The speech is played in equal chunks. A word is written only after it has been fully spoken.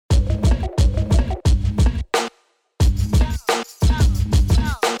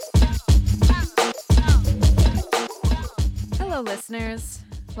listeners.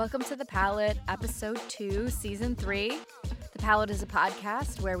 Welcome to The Palette, Episode 2, Season 3. The Palette is a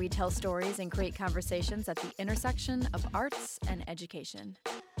podcast where we tell stories and create conversations at the intersection of arts and education.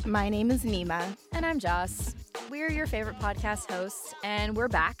 My name is Nima. And I'm Joss. We're your favorite podcast hosts, and we're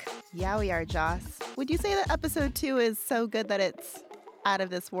back. Yeah, we are, Joss. Would you say that Episode 2 is so good that it's out of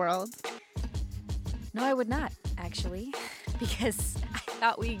this world? No, I would not, actually, because I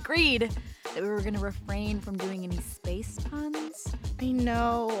thought we agreed that we were going to refrain from doing any space puns. I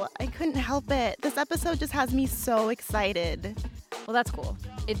know. I couldn't help it. This episode just has me so excited. Well, that's cool.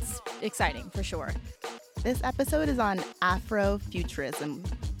 It's exciting, for sure. This episode is on Afrofuturism.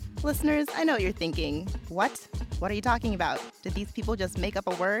 Listeners, I know what you're thinking. What? What are you talking about? Did these people just make up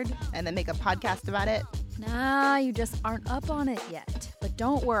a word and then make a podcast about it? Nah, you just aren't up on it yet. But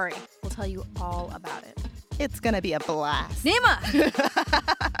don't worry. We'll tell you all about it. It's gonna be a blast. Nima!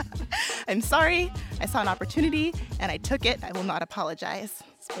 I'm sorry. I saw an opportunity and I took it. I will not apologize.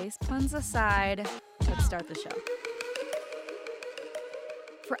 Space puns aside, let's start the show.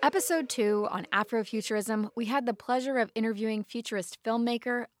 For Episode 2 on Afrofuturism, we had the pleasure of interviewing futurist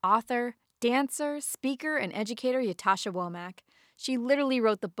filmmaker, author, dancer, speaker, and educator Ytasha Womack. She literally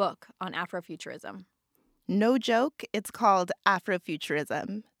wrote the book on Afrofuturism. No joke, it's called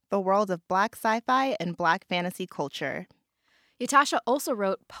Afrofuturism, the world of Black sci-fi and Black fantasy culture. Ytasha also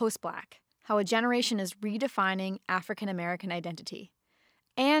wrote Post-Black, how a generation is redefining African American identity.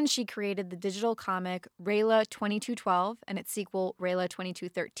 And she created the digital comic Rayla 2212 and its sequel Rayla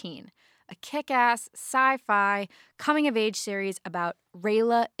 2213, a kick-ass sci-fi coming-of-age series about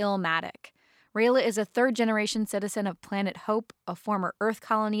Rayla Illmatic. Rayla is a third-generation citizen of Planet Hope, a former Earth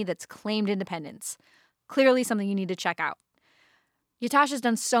colony that's claimed independence. Clearly something you need to check out. Ytasha's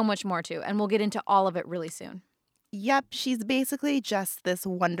done so much more too, and we'll get into all of it really soon. Yep, she's basically just this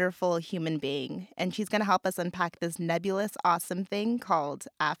wonderful human being, and she's going to help us unpack this nebulous, awesome thing called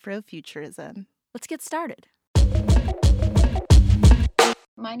Afrofuturism. Let's get started.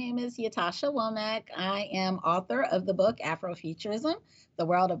 My name is Ytasha Womack. I am author of the book Afrofuturism, the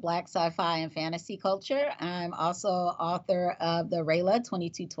world of Black sci-fi and fantasy culture. I'm also author of the Rayla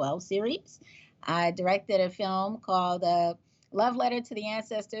 2212 series. I directed a film called Love Letter to the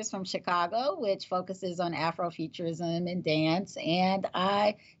Ancestors from Chicago, which focuses on Afrofuturism and dance. And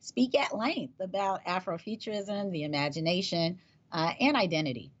I speak at length about Afrofuturism, the imagination, and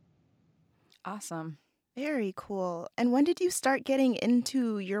identity. Awesome. Very cool. And when did you start getting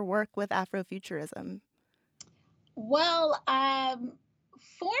into your work with Afrofuturism? Well,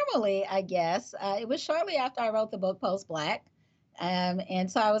 formally, I guess, it was shortly after I wrote the book Post-Black.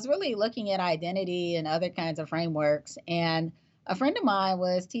 And so I was really looking at identity and other kinds of frameworks. And a friend of mine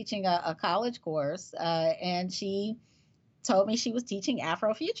was teaching a college course, and she told me she was teaching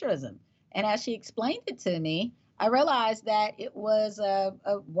Afrofuturism. And as she explained it to me, I realized that it was a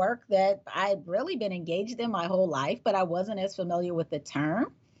work that I'd really been engaged in my whole life, but I wasn't as familiar with the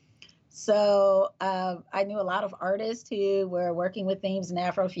term. So I knew a lot of artists who were working with themes in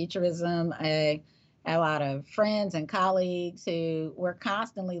Afrofuturism. I had a lot of friends and colleagues who were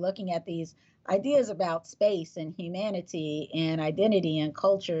constantly looking at these ideas about space and humanity and identity and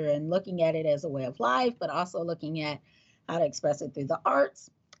culture and looking at it as a way of life, but also looking at how to express it through the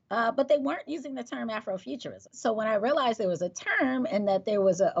arts. But they weren't using the term Afrofuturism. So when I realized there was a term and that there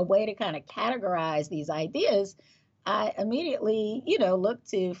was a way to kind of categorize these ideas, I immediately,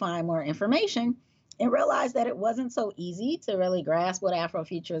 looked to find more information and realized that it wasn't so easy to really grasp what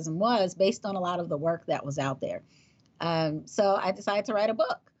Afrofuturism was based on a lot of the work that was out there. So I decided to write a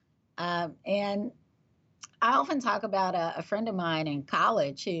book. And I often talk about a friend of mine in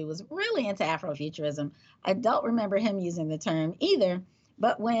college who was really into Afrofuturism. I don't remember him using the term either,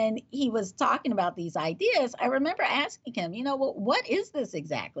 but when he was talking about these ideas, I remember asking him, well, what is this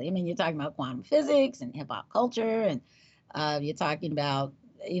exactly? I mean, you're talking about quantum physics and hip hop culture, and you're talking about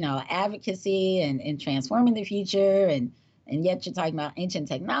advocacy and transforming the future, and yet you're talking about ancient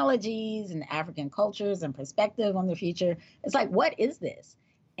technologies and African cultures and perspective on the future. It's like, what is this?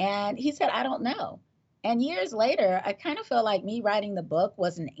 And he said, I don't know. And years later, I kind of feel like me writing the book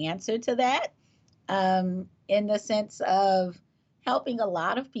was an answer to that, in the sense of helping a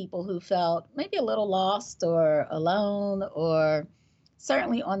lot of people who felt maybe a little lost or alone or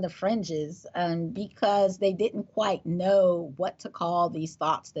certainly on the fringes, because they didn't quite know what to call these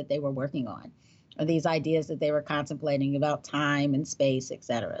thoughts that they were working on, or these ideas that they were contemplating about time and space, et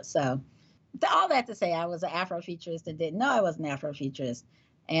cetera. So all that to say, I was an Afrofuturist and didn't know I was an Afrofuturist.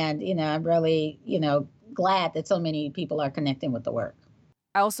 And, I'm really, glad that so many people are connecting with the work.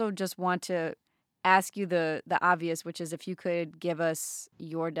 I also just want to ask you the obvious, which is if you could give us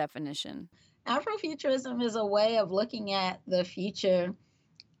your definition. Afrofuturism is a way of looking at the future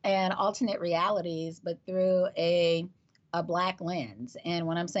and alternate realities, but through a black lens. And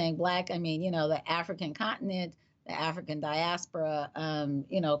when I'm saying black, I mean, the African continent, the African diaspora,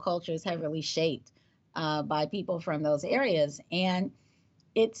 culture is heavily shaped by people from those areas. And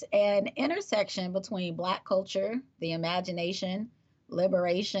it's an intersection between black culture, the imagination,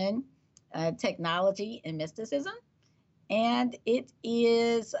 liberation, technology, and mysticism. And it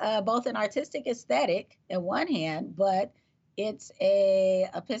is both an artistic aesthetic in one hand, but it's a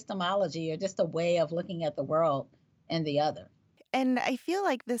epistemology, or just a way of looking at the world, in the other. And I feel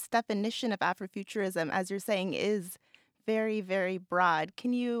like this definition of Afrofuturism, as you're saying, is very, very broad.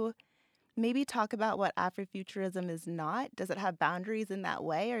 Can you maybe talk about what Afrofuturism is not? Does it have boundaries in that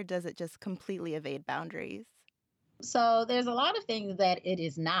way, or does it just completely evade boundaries? So there's a lot of things that it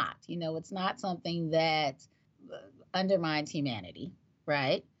is not. It's not something that undermines humanity,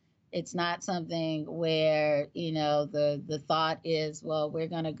 right? It's not something where, the thought is, well, we're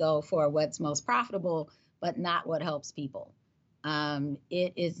going to go for what's most profitable, but not what helps people.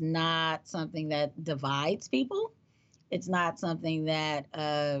 It is not something that divides people. It's not something that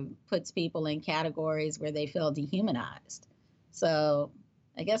puts people in categories where they feel dehumanized. So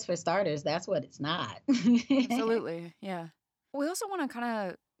I guess for starters, that's what it's not. Absolutely. Yeah. We also want to kind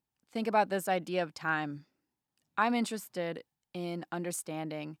of think about this idea of time. I'm interested in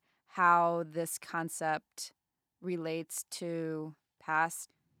understanding how this concept relates to past,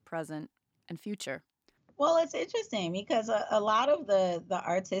 present, and future. Well, it's interesting because a lot of the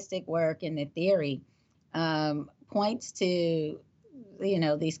artistic work and the theory points to,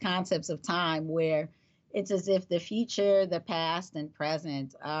 these concepts of time where it's as if the future, the past, and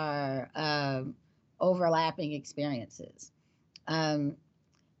present are overlapping experiences.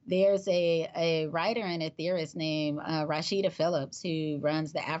 There's a writer and a theorist named Rashida Phillips who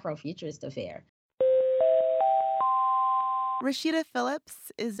runs the Afrofuturist Affair. Rashida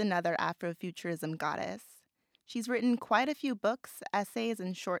Phillips is another Afrofuturism goddess. She's written quite a few books, essays,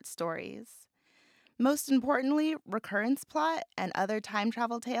 and short stories. Most importantly, Recurrence Plot and Other Time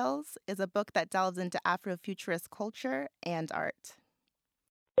Travel Tales is a book that delves into Afrofuturist culture and art.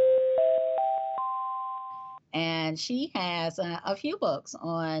 And she has a few books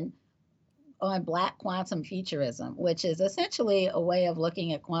on Black quantum futurism, which is essentially a way of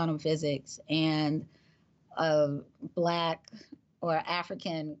looking at quantum physics and Black or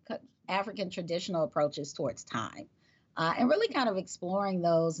African traditional approaches towards time, and really kind of exploring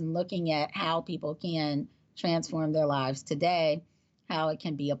those and looking at how people can transform their lives today, how it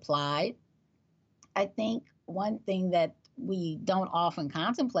can be applied. I think one thing that we don't often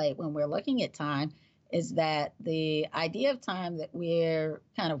contemplate when we're looking at time is that the idea of time that we're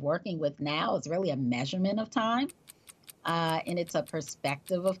kind of working with now is really a measurement of time, and it's a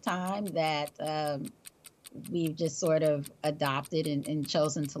perspective of time that we've just sort of adopted and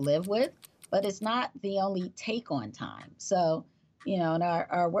chosen to live with, but it's not the only take on time. So, in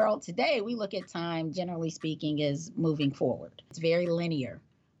our world today, we look at time, generally speaking, as moving forward. It's very linear.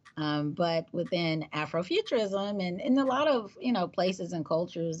 But within Afrofuturism and in a lot of, places and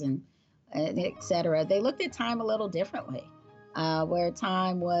cultures and et cetera, they looked at time a little differently, where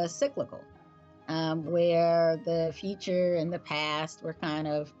time was cyclical, where the future and the past were kind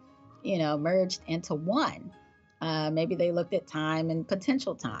of merged into one. Maybe they looked at time and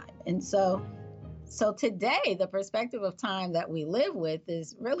potential time. And so today, the perspective of time that we live with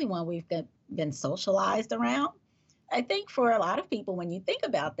is really one we've been socialized around. I think for a lot of people, when you think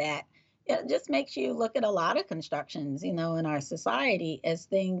about that, it just makes you look at a lot of constructions, in our society as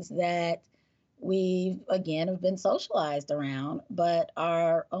things that we, again, have been socialized around, but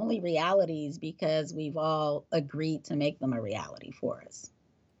are only realities because we've all agreed to make them a reality for us.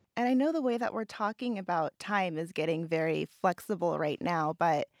 And I know the way that we're talking about time is getting very flexible right now,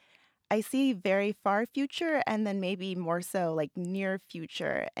 but I see very far future and then maybe more so like near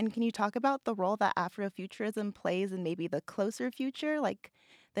future. And can you talk about the role that Afrofuturism plays in maybe the closer future, like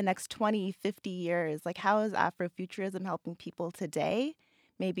the next 20, 50 years? Like, how is Afrofuturism helping people today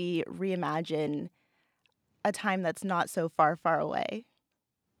maybe reimagine a time that's not so far, far away?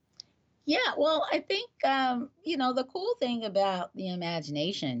 Yeah, well, I think, the cool thing about the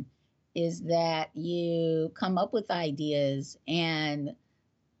imagination is that you come up with ideas and,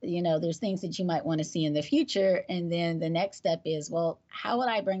 there's things that you might want to see in the future. And then the next step is, well, how would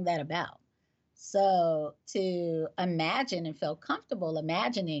I bring that about? So to imagine and feel comfortable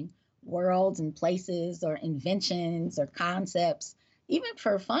imagining worlds and places or inventions or concepts, even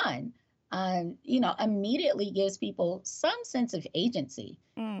for fun, immediately gives people some sense of agency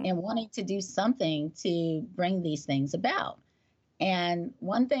and wanting to do something to bring these things about. And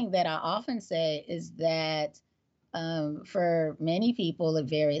one thing that I often say is that for many people at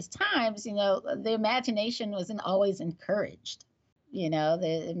various times, the imagination wasn't always encouraged.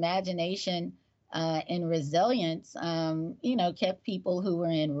 The imagination and resilience, kept people who were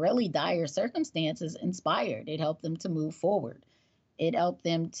in really dire circumstances inspired. It helped them to move forward. It helped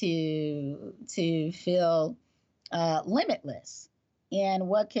them to feel limitless in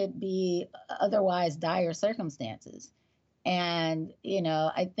what could be otherwise dire circumstances. And,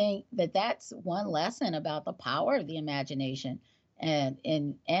 I think that that's one lesson about the power of the imagination and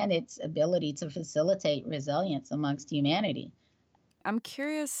its ability to facilitate resilience amongst humanity. I'm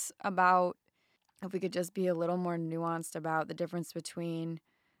curious about if we could just be a little more nuanced about the difference between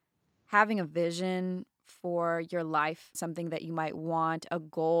having a vision for your life, something that you might want, a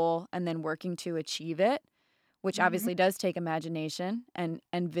goal, and then working to achieve it, which Hmm. obviously does take imagination and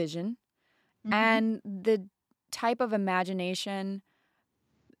vision, Hmm. and the type of imagination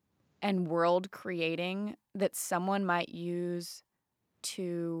and world creating that someone might use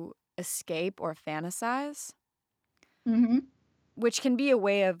to escape or fantasize, Hmm. which can be a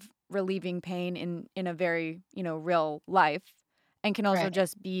way of relieving pain in a very, real life, and can also Right.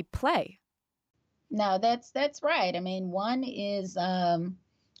 just be play. No, that's right. I mean, one is a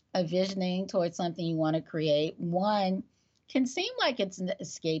visioning towards something you want to create. One can seem like it's an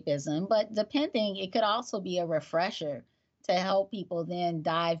escapism, but depending, it could also be a refresher to help people then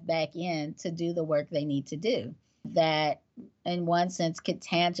dive back in to do the work they need to do. That, in one sense, could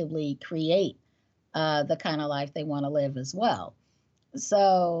tangibly create the kind of life they want to live as well.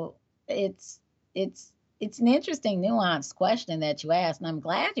 So it's it's an interesting, nuanced question that you asked, and I'm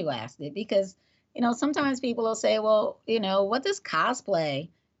glad you asked it because sometimes people will say, well, what does cosplay,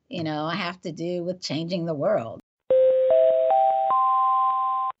 have to do with changing the world?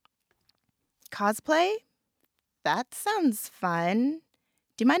 Cosplay? That sounds fun.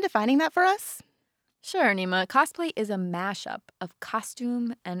 Do you mind defining that for us? Sure, Nima. Cosplay is a mashup of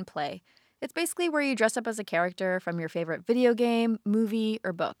costume and play. It's basically where you dress up as a character from your favorite video game, movie,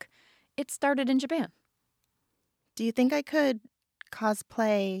 or book. It started in Japan. Do you think I could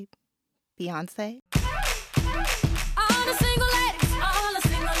cosplay Beyonce?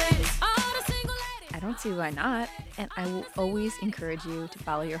 I don't see why not, and I will always encourage you to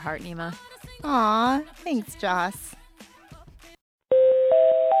follow your heart, Nima. Aw, thanks, Joss.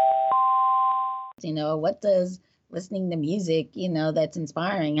 What does listening to music, that's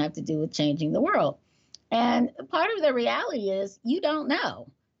inspiring have to do with changing the world? And part of the reality is you don't know.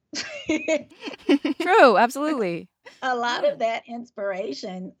 True, absolutely. A lot of that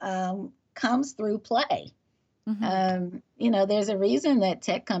inspiration comes through play. Hmm. There's a reason that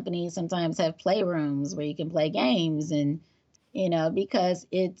tech companies sometimes have playrooms where you can play games and, because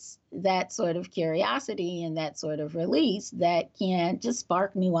it's that sort of curiosity and that sort of release that can just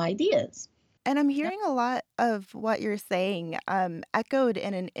spark new ideas. And I'm hearing a lot of what you're saying echoed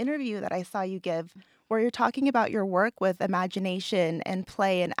in an interview that I saw you give, where you're talking about your work with imagination and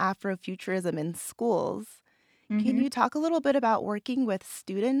play and Afrofuturism in schools. Can Hmm. you talk a little bit about working with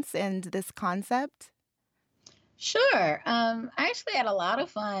students and this concept? Sure. I actually had a lot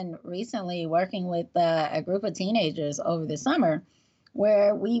of fun recently working with a group of teenagers over the summer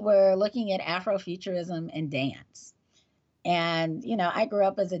where we were looking at Afrofuturism and dance. And, I grew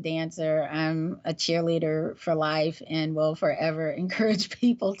up as a dancer. I'm a cheerleader for life and will forever encourage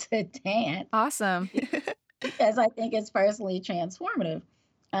people to dance Awesome. because I think it's personally transformative.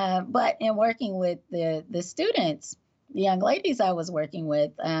 But in working with the students, the young ladies I was working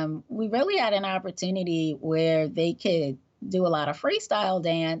with, we really had an opportunity where they could do a lot of freestyle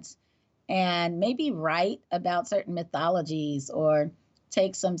dance and maybe write about certain mythologies or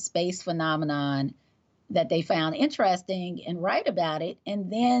take some space phenomenon that they found interesting and write about it,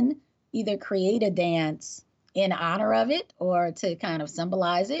 and then either create a dance in honor of it or to kind of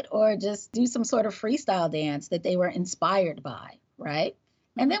symbolize it, or just do some sort of freestyle dance that they were inspired by, right?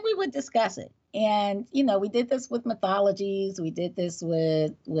 And Hmm. then we would discuss it. And we did this with mythologies, we did this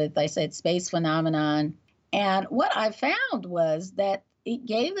with I said space phenomenon. And what I found was that it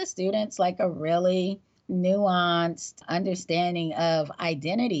gave the students like a really nuanced understanding of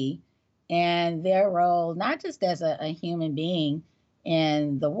identity and their role, not just as a human being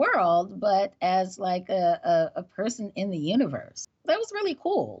in the world, but as like a person in the universe. That was really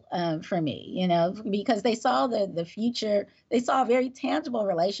cool for me, because they saw the future. They saw a very tangible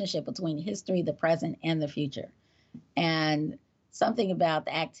relationship between history, the present, and the future. And something about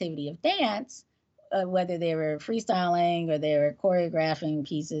the activity of dance, whether they were freestyling or they were choreographing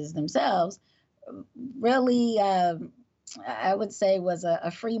pieces themselves, really, I would say, was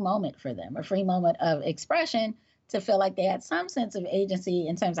a free moment for them, a free moment of expression to feel like they had some sense of agency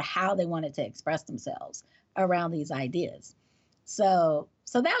in terms of how they wanted to express themselves around these ideas. So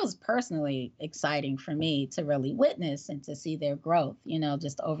that was personally exciting for me to really witness and to see their growth,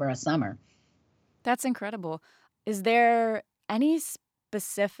 just over a summer. That's incredible. Is there any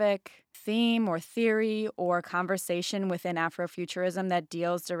specific theme or theory or conversation within Afrofuturism that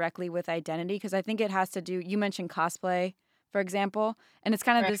deals directly with identity? Because I think it has to do, you mentioned cosplay, for example, and it's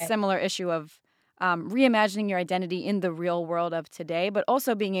kind of this Right. similar issue of reimagining your identity in the real world of today, but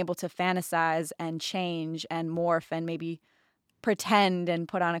also being able to fantasize and change and morph and maybe pretend and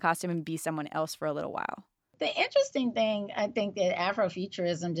put on a costume and be someone else for a little while. The interesting thing I think that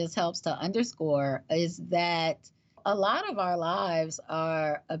Afrofuturism just helps to underscore is that a lot of our lives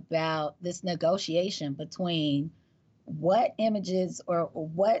are about this negotiation between what images or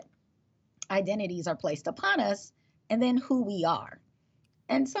what identities are placed upon us and then who we are.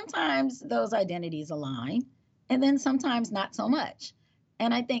 And sometimes those identities align, and then sometimes not so much.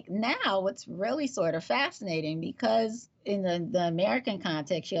 And I think now what's really sort of fascinating, because in the American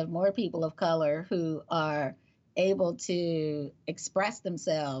context, you have more people of color who are able to express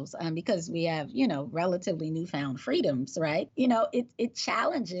themselves, because we have, relatively newfound freedoms, right? It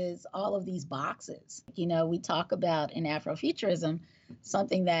challenges all of these boxes. We talk about in Afrofuturism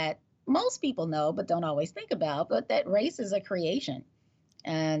something that most people know but don't always think about, but that race is a creation,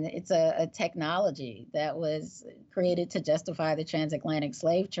 and it's a technology that was created to justify the transatlantic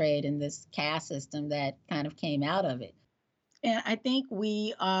slave trade and this caste system that kind of came out of it. And I think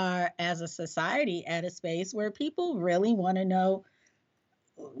we are, as a society, at a space where people really want to know,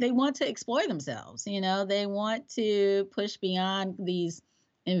 they want to explore themselves. They want to push beyond these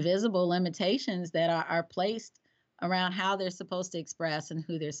invisible limitations that are placed around how they're supposed to express and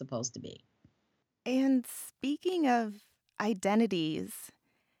who they're supposed to be. And speaking of identities,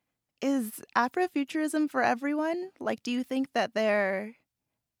 is Afrofuturism for everyone? Like, do you think that there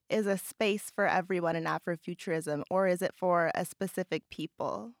is a space for everyone in Afrofuturism, or is it for a specific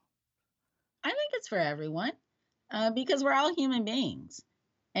people? I think it's for everyone, because we're all human beings.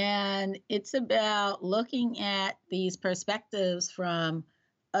 And it's about looking at these perspectives from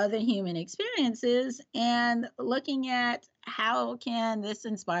other human experiences and looking at how can this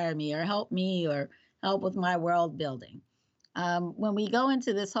inspire me or help with my world building. When we go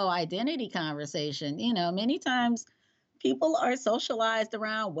into this whole identity conversation, many times people are socialized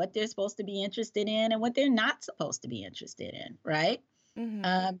around what they're supposed to be interested in and what they're not supposed to be interested in, right? Hmm.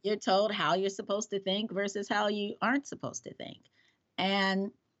 You're told how you're supposed to think versus how you aren't supposed to think.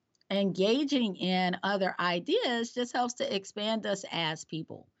 And engaging in other ideas just helps to expand us as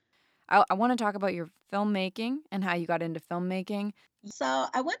people. I want to talk about your filmmaking and how you got into filmmaking. So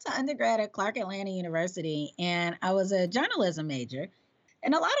I went to undergrad at Clark Atlanta University, and I was a journalism major.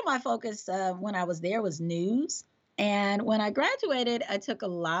 And a lot of my focus when I was there was news. And when I graduated, I took a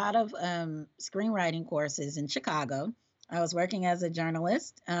lot of screenwriting courses in Chicago. I was working as a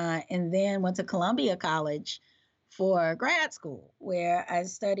journalist, and then went to Columbia College for grad school, where I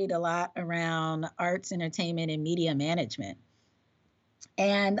studied a lot around arts, entertainment, and media management.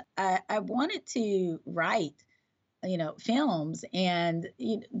 And I wanted to write, films, and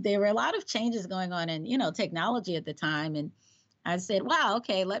there were a lot of changes going on in, technology at the time. And I said, wow,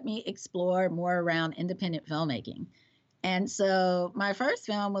 okay, let me explore more around independent filmmaking. And so my first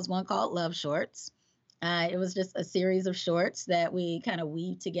film was one called Love Shorts. It was just a series of shorts that we kind of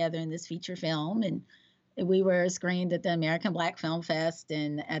weaved together in this feature film. And we were screened at the American Black Film Fest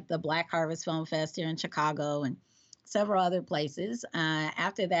and at the Black Harvest Film Fest here in Chicago and several other places.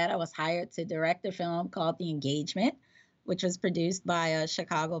 After that, I was hired to direct a film called The Engagement, which was produced by a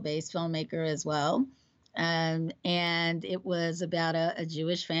Chicago based filmmaker as well. And it was about a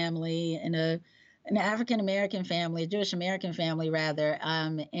Jewish family and an African American family, a Jewish American family rather,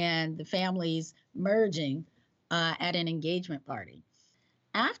 and the families merging at an engagement party.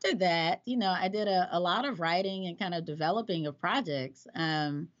 After that, I did a lot of writing and kind of developing of projects.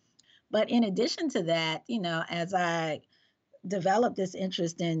 But in addition to that, as I developed this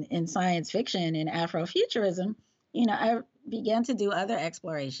interest in science fiction and Afrofuturism, I began to do other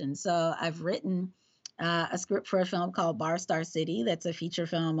explorations. So I've written a script for a film called Bar Star City. That's a feature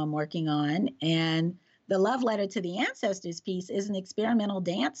film I'm working on. And the Love Letter to the Ancestors piece is an experimental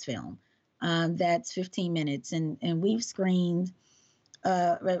dance film that's 15 minutes. And we've screened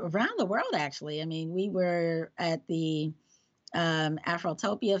around the world, actually. I mean, we were at the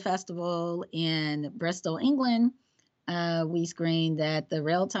Afrotopia Festival in Bristol, England. We screened at the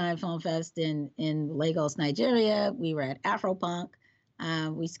Real-Time Film Fest in Lagos, Nigeria. We were at Afropunk.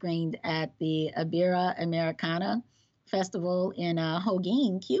 We screened at the Ibera Americana Festival in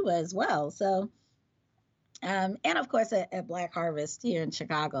Holguin, Cuba as well. So and of course at Black Harvest here in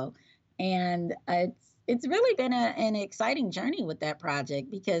Chicago. And it's really been an exciting journey with that project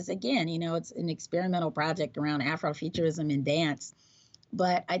because again, it's an experimental project around Afrofuturism and dance,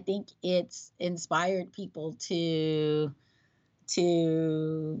 but I think it's inspired people to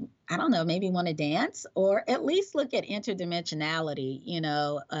I don't know, maybe want to dance or at least look at interdimensionality,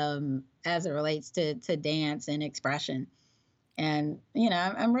 as it relates to dance and expression. And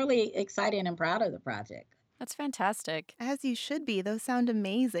I'm really excited and proud of the project. That's fantastic. As you should be. Those sound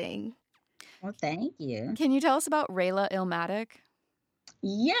amazing. Well, thank you. Can you tell us about Rayla Illmatic?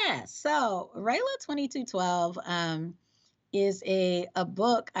 Yeah, so Rayla 2212 is a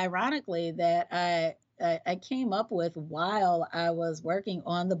book, ironically, that I came up with while I was working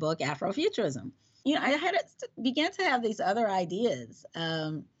on the book Afrofuturism. Began to have these other ideas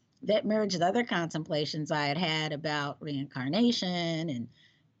that merged other contemplations I had had about reincarnation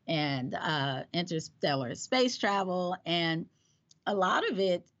and interstellar space travel, and a lot of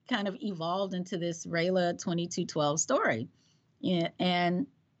it kind of evolved into this Rayla 2212 story. Yeah, and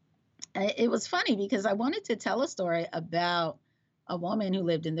it was funny because I wanted to tell a story about a woman who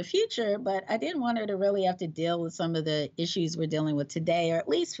lived in the future, but I didn't want her to really have to deal with some of the issues we're dealing with today, or at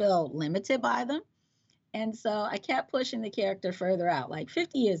least feel limited by them. And so I kept pushing the character further out, like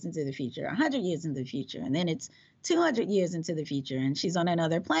 50 years into the future, 100 years into the future, and then it's 200 years into the future, and she's on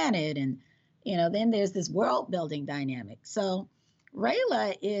another planet, and then there's this world building dynamic. So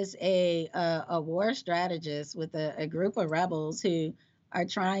Rayla is a war strategist with a group of rebels who are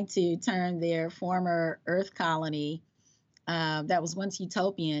trying to turn their former Earth colony that was once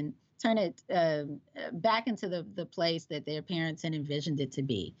utopian, turn it back into the place that their parents had envisioned it to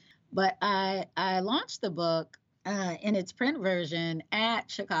be. But I launched the book in its print version at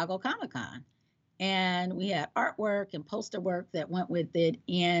Chicago Comic-Con. And we had artwork and poster work that went with it.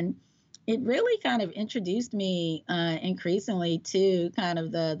 And it really kind of introduced me increasingly to kind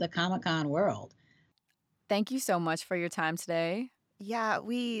of the Comic-Con world. Thank you so much for your time today. Yeah,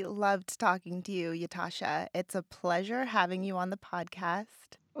 we loved talking to you, Ytasha. It's a pleasure having you on the podcast.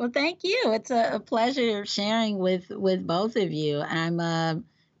 Well, thank you. It's a pleasure sharing with both of you. I'm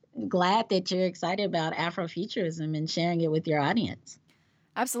glad that you're excited about Afrofuturism and sharing it with your audience.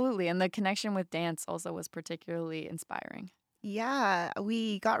 Absolutely. And the connection with dance also was particularly inspiring. Yeah,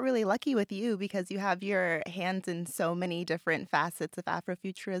 we got really lucky with you because you have your hands in so many different facets of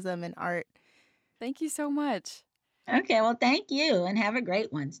Afrofuturism and art. Thank you so much. Okay, well, thank you and have a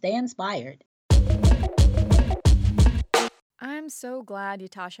great one. Stay inspired. I'm so glad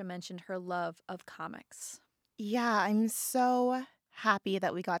Ytasha mentioned her love of comics. Yeah, I'm so happy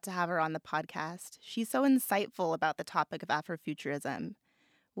that we got to have her on the podcast. She's so insightful about the topic of Afrofuturism,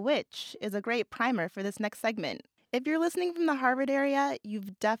 which is a great primer for this next segment. If you're listening from the Harvard area,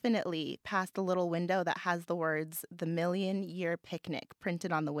 you've definitely passed the little window that has the words "The Million Year Picnic"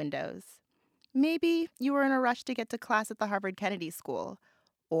 printed on the windows. Maybe you were in a rush to get to class at the Harvard Kennedy School,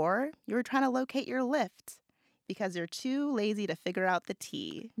 or you were trying to locate your lift because you're too lazy to figure out the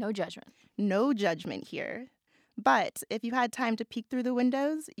T. No judgment. No judgment here. But if you had time to peek through the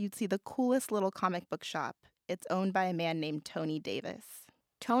windows, you'd see the coolest little comic book shop. It's owned by a man named Tony Davis.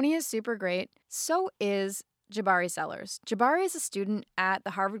 Tony is super great. So is Jabari Sellers. Jabari is a student at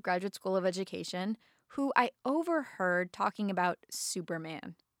the Harvard Graduate School of Education who I overheard talking about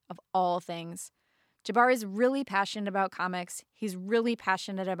Superman, of all things. Jabari is really passionate about comics. He's really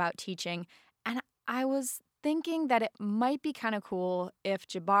passionate about teaching. And I was thinking that it might be kind of cool if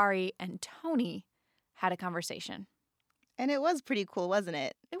Jabari and Tony had a conversation. And it was pretty cool, wasn't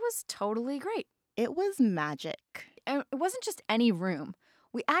it? It was totally great. It was magic. And it wasn't just any room.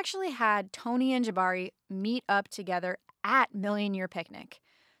 We actually had Tony and Jabari meet up together at Million Year Picnic.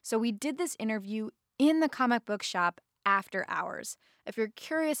 So we did this interview in the comic book shop after hours. If you're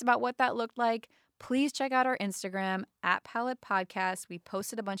curious about what that looked like, please check out our Instagram at Palette Podcast. We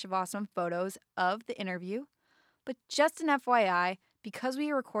posted a bunch of awesome photos of the interview. But just an FYI, because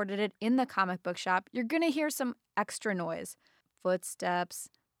we recorded it in the comic book shop, you're going to hear some extra noise. Footsteps,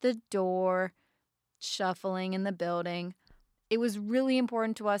 the door, shuffling in the building. It was really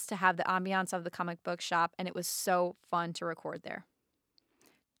important to us to have the ambiance of the comic book shop, and it was so fun to record there.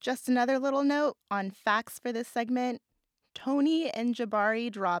 Just another little note on facts for this segment. Tony and Jabari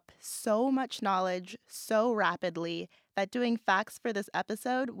drop so much knowledge so rapidly that doing facts for this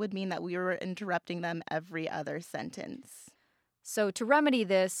episode would mean that we were interrupting them every other sentence. So to remedy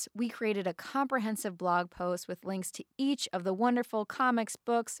this, we created a comprehensive blog post with links to each of the wonderful comics,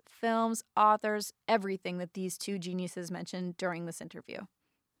 books, films, authors, everything that these two geniuses mentioned during this interview.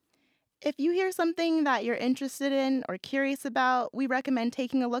 If you hear something that you're interested in or curious about, we recommend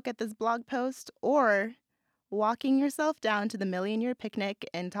taking a look at this blog post or walking yourself down to the Million Year Picnic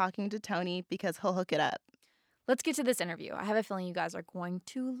and talking to Tony because he'll hook it up. Let's get to this interview. I have a feeling you guys are going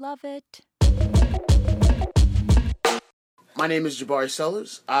to love it. My name is Jabari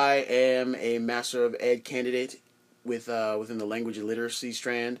Sellers. I am a Master of Ed candidate within the Language and Literacy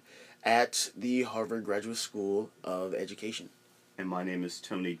strand at the Harvard Graduate School of Education. And my name is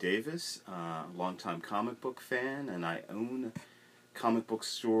Tony Davis, longtime comic book fan, and I own a comic book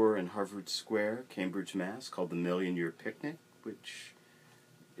store in Harvard Square, Cambridge, Mass, called the Million Year Picnic, which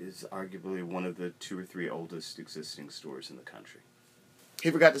is arguably one of the 2 or 3 oldest existing stores in the country. He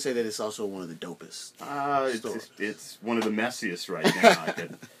forgot to say that it's also one of the dopest. It's one of the messiest right now.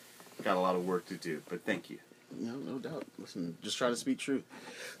 I got a lot of work to do, but thank you. No doubt. Listen, just try to speak truth.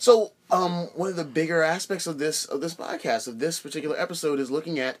 So, one of the bigger aspects of this podcast, of this particular episode, is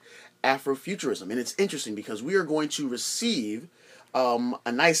looking at Afrofuturism, and it's interesting because we are going to receive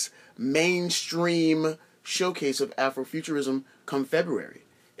a nice mainstream showcase of Afrofuturism come February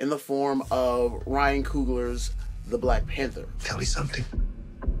in the form of Ryan Coogler's The Black Panther. Tell me something.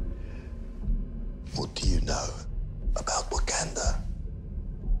 What do you know about Wakanda?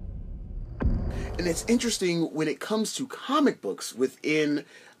 And it's interesting when it comes to comic books within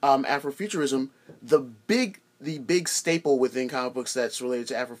Afrofuturism, the big staple within comic books that's related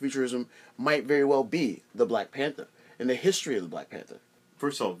to Afrofuturism might very well be the Black Panther and the history of the Black Panther.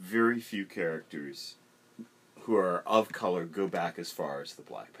 First of all, very few characters who are of color go back as far as the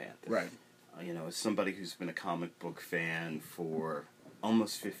Black Panther. Right. As somebody who's been a comic book fan for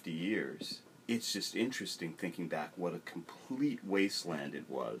almost 50 years, it's just interesting thinking back what a complete wasteland it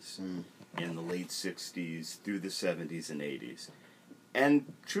was in the late 60s through the 70s and 80s.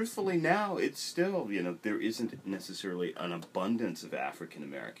 And truthfully now, it's still, there isn't necessarily an abundance of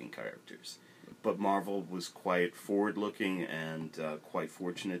African-American characters. But Marvel was quite forward-looking and quite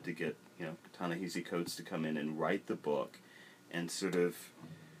fortunate to get, Ta-Nehisi Coates to come in and write the book and sort of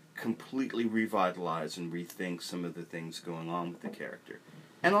completely revitalize and rethink some of the things going on with the character.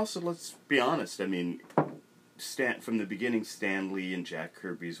 And also, let's be honest, from the beginning, Stan Lee and Jack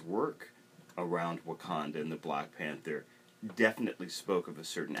Kirby's work around Wakanda and the Black Panther definitely spoke of a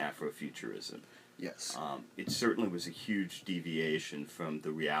certain Afrofuturism. Yes. It certainly was a huge deviation from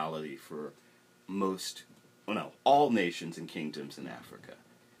the reality for all nations and kingdoms in Africa.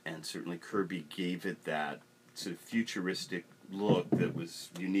 And certainly Kirby gave it that sort of futuristic look that was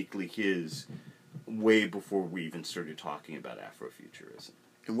uniquely his way before we even started talking about Afrofuturism.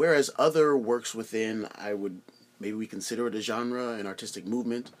 And whereas other works within, maybe we consider it a genre, an artistic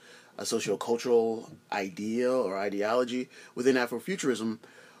movement, a sociocultural idea or ideology within Afrofuturism,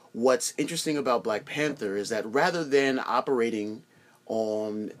 what's interesting about Black Panther is that rather than operating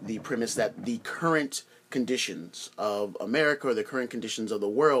on the premise that the current conditions of America or the current conditions of the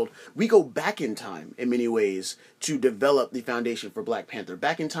world, we go back in time in many ways to develop the foundation for Black Panther,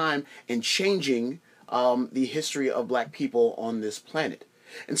 back in time and changing the history of Black people on this planet.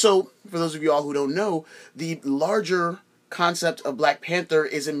 And so, for those of you all who don't know, the larger concept of Black Panther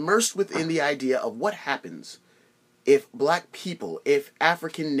is immersed within the idea of what happens if Black people, if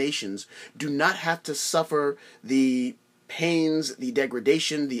African nations do not have to suffer the pains, the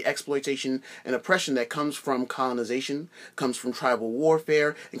degradation, the exploitation, and oppression that comes from colonization, comes from tribal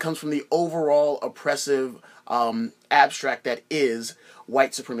warfare, and comes from the overall oppressive abstract that is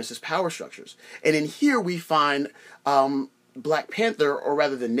white supremacist power structures. And in here we find Black Panther, or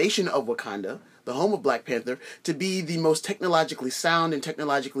rather the nation of Wakanda, the home of Black Panther, to be the most technologically sound and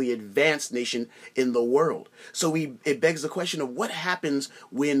technologically advanced nation in the world. So it begs the question of what happens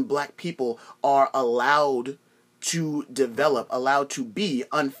when Black people are allowed to develop, allowed to be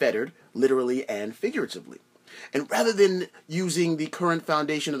unfettered, literally and figuratively. And rather than using the current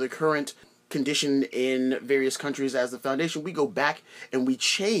foundation or the current condition in various countries as the foundation, we go back and we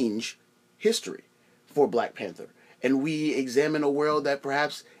change history for Black Panther. And we examine a world that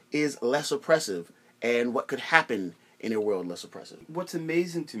perhaps is less oppressive and what could happen in a world less oppressive. What's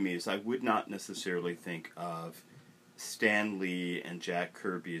amazing to me is I would not necessarily think of Stan Lee and Jack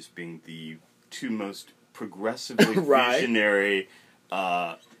Kirby as being the two most progressively Right. visionary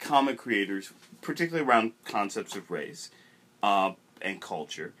comic creators, particularly around concepts of race and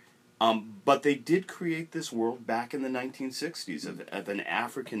culture. But they did create this world back in the 1960s of an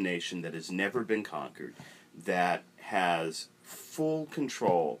African nation that has never been conquered, that has full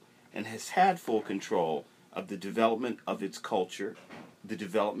control and has had full control of the development of its culture, the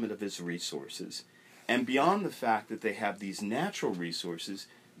development of its resources. And beyond the fact that they have these natural resources,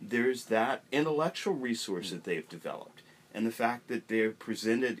 there's that intellectual resource that they've developed. And the fact that they're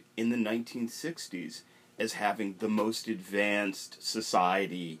presented in the 1960s as having the most advanced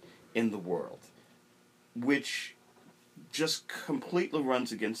society in the world. which just completely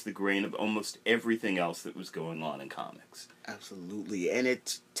runs against the grain of almost everything else that was going on in comics. Absolutely. And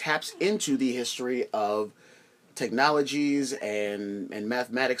it taps into the history of technologies and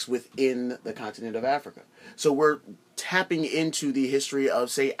mathematics within the continent of Africa. So we're tapping into the history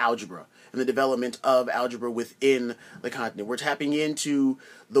of, say, algebra and the development of algebra within the continent. We're tapping into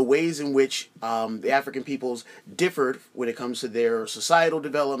the ways in which the African peoples differed when it comes to their societal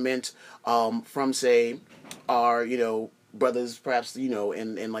development from, say, our, brothers, perhaps,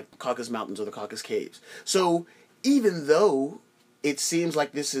 in like Caucasus Mountains or the Caucasus Caves. So even though it seems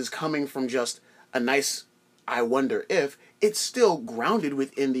like this is coming from just a nice I wonder if, it's still grounded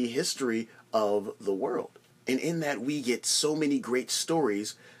within the history of the world. And in that, we get so many great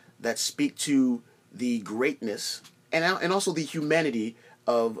stories that speak to the greatness and also the humanity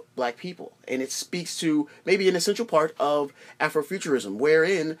of Black people. And it speaks to maybe an essential part of Afrofuturism,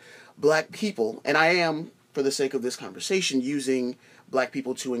 wherein Black people, and I am, for the sake of this conversation, using Black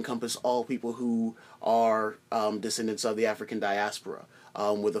people to encompass all people who are descendants of the African diaspora,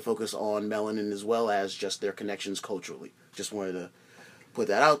 with a focus on melanin as well as just their connections culturally. Just wanted to put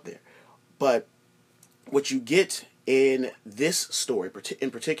that out there. But what you get in this story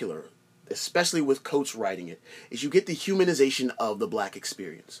in particular, especially with Coates writing it, is you get the humanization of the Black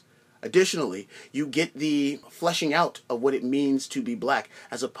experience. Additionally, you get the fleshing out of what it means to be Black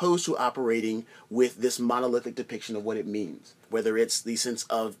as opposed to operating with this monolithic depiction of what it means. Whether it's the sense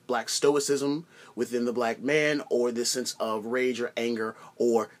of Black stoicism within the Black man or this sense of rage or anger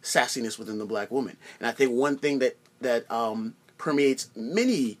or sassiness within the Black woman. And I think one thing that permeates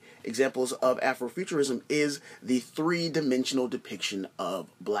many examples of Afrofuturism is the three-dimensional depiction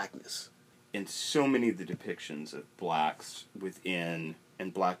of Blackness. In so many of the depictions of Blacks within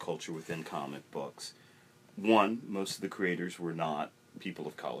and Black culture within comic books, one, most of the creators were not people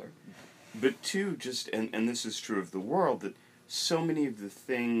of color. But two, and this is true of the world, that so many of the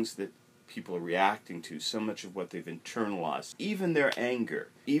things that people are reacting to, so much of what they've internalized, even their anger,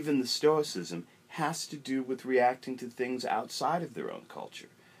 even the stoicism, has to do with reacting to things outside of their own culture.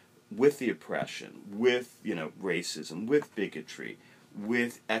 With the oppression, with, racism, with bigotry,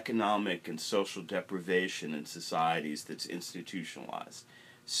 with economic and social deprivation in societies that's institutionalized.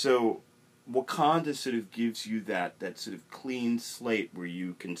 So Wakanda sort of gives you that sort of clean slate where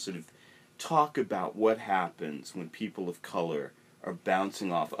you can sort of talk about what happens when people of color are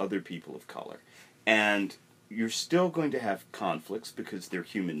bouncing off other people of color. And you're still going to have conflicts because they're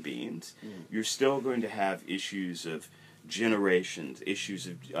human beings. You're still going to have issues of generations, issues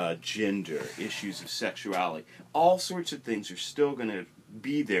of gender, issues of sexuality. All sorts of things are still going to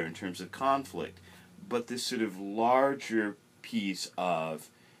be there in terms of conflict. But this sort of larger piece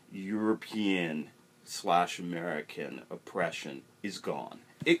of European/American oppression is gone.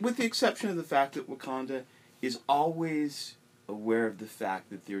 With the exception of the fact that Wakanda is always aware of the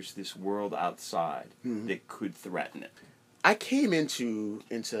fact that there's this world outside that could threaten it. I came into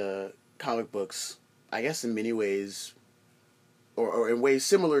comic books, I guess in many ways, or in ways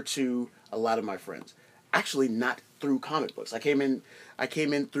similar to a lot of my friends. Actually, not through comic books. I came in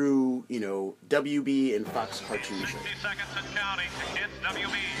through, WB and Fox cartoon shows. 60 seconds and counting. It's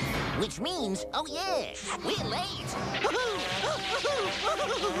WB. Which means, oh yeah, we're late.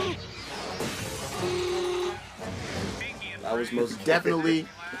 I was most definitely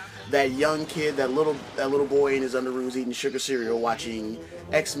that young kid, that little boy in his underoos eating sugar cereal, watching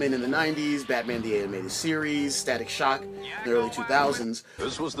X-Men in the 90s, Batman the Animated Series, Static Shock in the early 2000s.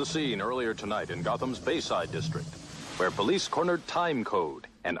 This was the scene earlier tonight in Gotham's Bayside district, where police cornered Time Code,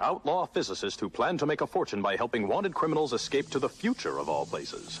 an outlaw physicist who planned to make a fortune by helping wanted criminals escape to the future of all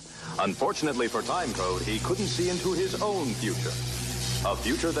places. Unfortunately for Time Code, he couldn't see into his own future. A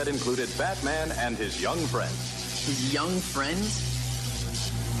future that included Batman and his young friends. His young friends?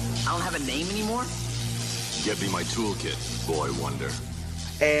 I don't have a name anymore? Get me my toolkit, Boy Wonder.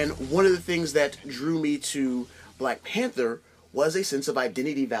 And one of the things that drew me to Black Panther was a sense of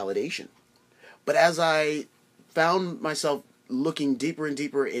identity validation. But as I found myself looking deeper and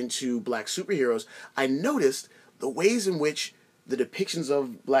deeper into Black superheroes, I noticed the ways in which the depictions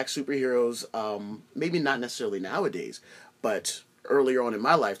of Black superheroes, maybe not necessarily nowadays, but earlier on in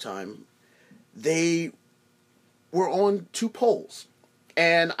my lifetime, they were on two poles.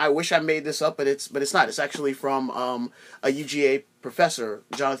 And I wish I made this up, but it's not. It's actually from a UGA professor,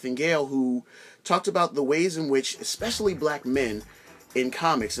 Jonathan Gale, who talked about the ways in which, especially Black men in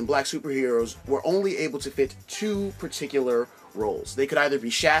comics and Black superheroes, were only able to fit two particular roles. They could either be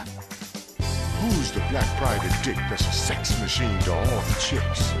Shaft. Who's the Black private dick that's a sex machine to all the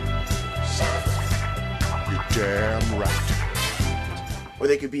chicks? Shaft. You're damn right. Or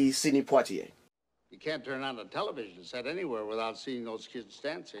they could be Sidney Poitier. You can't turn on a television set anywhere without seeing those kids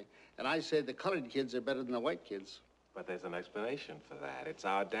dancing. And I say the colored kids are better than the white kids. But there's an explanation for that. It's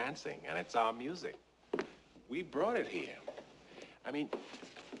our dancing, and it's our music. We brought it here. I mean,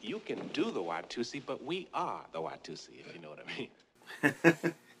 you can do the Watusi, but we are the Watusi, if you know what I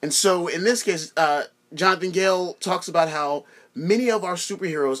mean. And so, in this case, Jonathan Gale talks about how many of our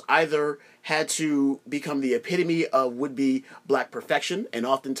superheroes either had to become the epitome of would-be black perfection, and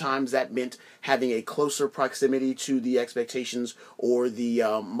oftentimes that meant having a closer proximity to the expectations or the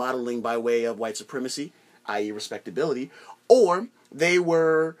modeling by way of white supremacy, i.e. respectability, or they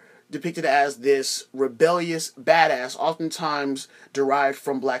were depicted as this rebellious badass, oftentimes derived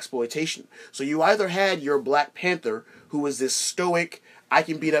from blaxploitation. So you either had your Black Panther, who was this stoic, I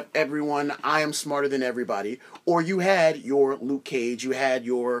can beat up everyone, I am smarter than everybody, or you had your Luke Cage, you had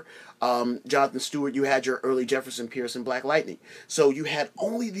your Jonathan Stewart, you had your early Jefferson Pierce and Black Lightning. So you had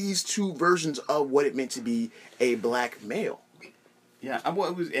only these two versions of what it meant to be a black male. Yeah, it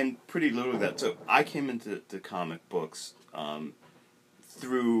was, and pretty little of that. So I came into the comic books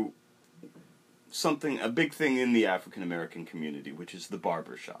through a big thing in the African American community, which is the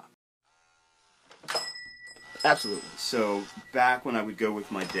barbershop. Absolutely. So back when I would go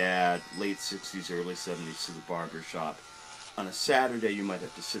with my dad, late 60s, early 70s, to the barbershop, on a Saturday you might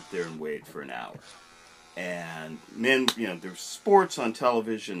have to sit there and wait for an hour. And men, there's sports on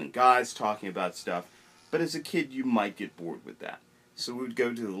television and guys talking about stuff, but as a kid you might get bored with that. So we would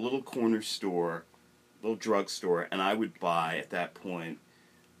go to the little corner store, little drugstore, and I would buy, at that point,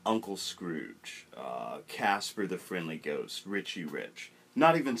 Uncle Scrooge, Casper the Friendly Ghost, Richie Rich.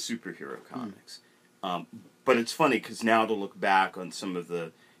 Not even superhero comics. But it's funny because now to look back on some of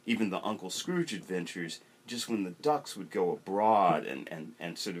even the Uncle Scrooge adventures, just when the ducks would go abroad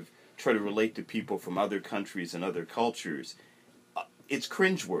and sort of try to relate to people from other countries and other cultures, it's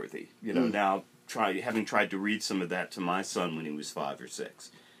cringeworthy. Now having tried to read some of that to my son when he was 5 or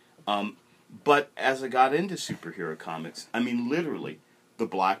 6. But as I got into superhero comics, I mean, literally, the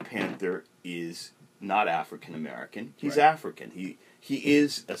Black Panther is not African American. He's right. African. He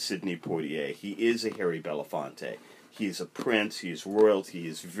is a Sidney Poitier. He is a Harry Belafonte. He is a prince. He is royalty. He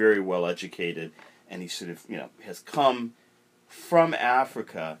is very well educated, and he sort of has come from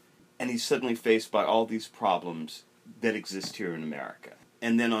Africa, and he's suddenly faced by all these problems that exist here in America.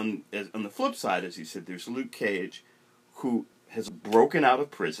 And then on the flip side, as he said, there's Luke Cage, who has broken out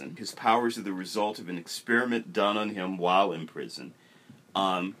of prison. His powers are the result of an experiment done on him while in prison.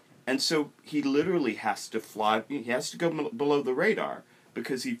 And so he literally has to fly, he has to go below the radar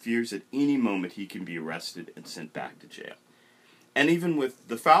because he fears at any moment he can be arrested and sent back to jail. And even with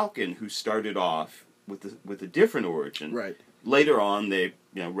the Falcon, who started off with a different origin, right. Later on they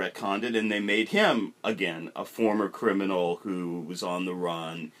retconned it and they made him, again, a former criminal who was on the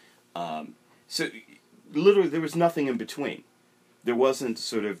run. So literally there was nothing in between. There wasn't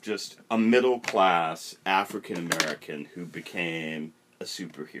sort of just a middle-class African-American who became a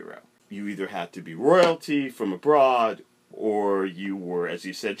superhero. You either had to be royalty from abroad, or you were, as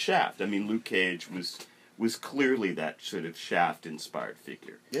you said, Shaft. I mean, Luke Cage was clearly that sort of Shaft-inspired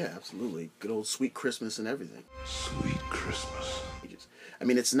figure. Yeah, absolutely. Good old Sweet Christmas and everything. Sweet Christmas. I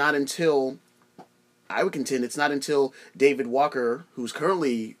mean, it's not until, I would contend, it's not until David Walker, who's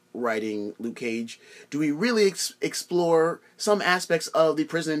currently writing Luke Cage, do we really explore some aspects of the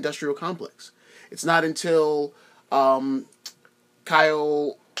prison industrial complex. It's not until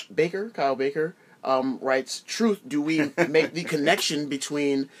Kyle Baker writes Truth do we make the connection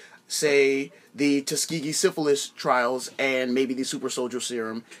between, say, the Tuskegee syphilis trials and maybe the super soldier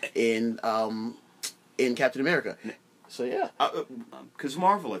serum in Captain America. So yeah, because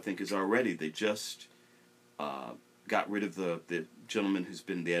Marvel, I think, is already, they just got rid of the gentleman who's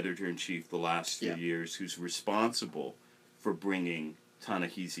been the editor-in-chief the last few years, who's responsible for bringing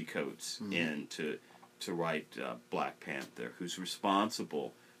Ta-Nehisi Coates in to write Black Panther, who's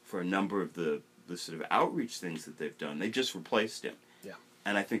responsible for a number of the sort of outreach things that they've done. They just replaced him. Yeah.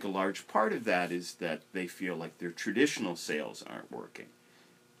 And I think a large part of that is that they feel like their traditional sales aren't working.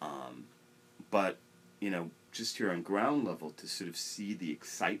 But, just here on ground level, to sort of see the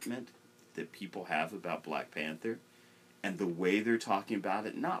excitement that people have about Black Panther and the way they're talking about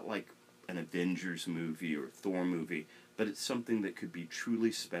it, not like an Avengers movie or Thor movie, but it's something that could be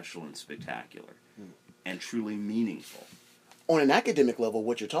truly special and spectacular and truly meaningful. On an academic level,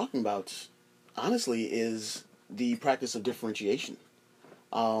 what you're talking about, honestly, is the practice of differentiation.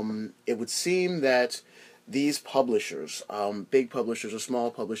 It would seem that these publishers, big publishers or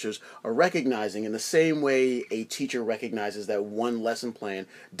small publishers, are recognizing in the same way a teacher recognizes that one lesson plan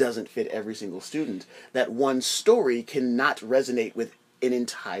doesn't fit every single student, that one story cannot resonate with an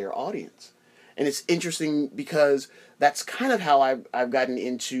entire audience. And it's interesting because that's kind of how I've gotten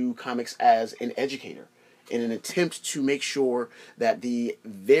into comics as an educator, in an attempt to make sure that the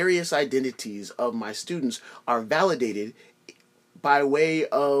various identities of my students are validated by way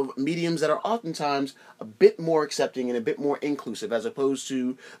of mediums that are oftentimes a bit more accepting and a bit more inclusive, as opposed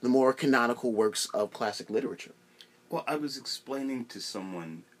to the more canonical works of classic literature. Well, I was explaining to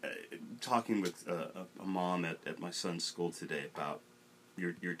someone, talking with a mom at my son's school today about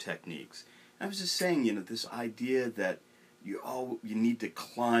your techniques. I was just saying, this idea that you need to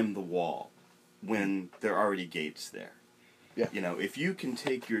climb the wall when there are already gates there. Yeah. If you can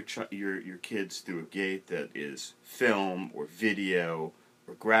take your kids through a gate that is film or video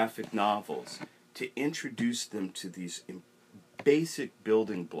or graphic novels, to introduce them to these basic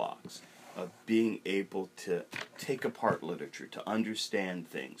building blocks of being able to take apart literature, to understand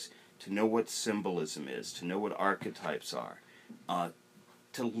things, to know what symbolism is, to know what archetypes are,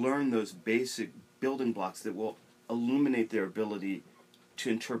 to learn those basic building blocks that will illuminate their ability to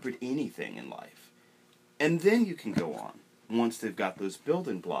interpret anything in life. And then you can go on, once they've got those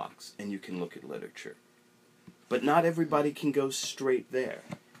building blocks, and you can look at literature. But not everybody can go straight there.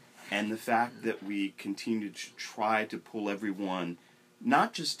 And the fact that we continue to try to pull everyone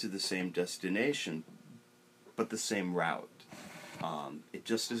not just to the same destination, but the same route, it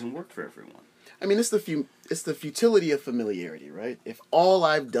just doesn't work for everyone. I mean, it's the futility of familiarity, right? If all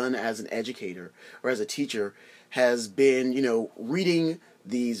I've done as an educator or as a teacher has been, reading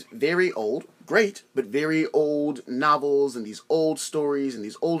these very old, great, but very old novels and these old stories and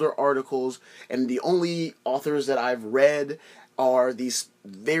these older articles, and the only authors that I've read are these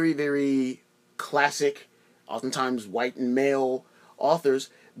very, very classic, oftentimes white and male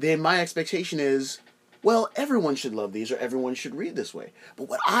authors, then my expectation is, well, everyone should love these or everyone should read this way. But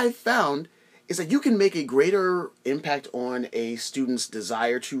what I've found is that you can make a greater impact on a student's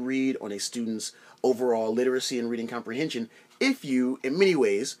desire to read, on a student's overall literacy and reading comprehension, if you, in many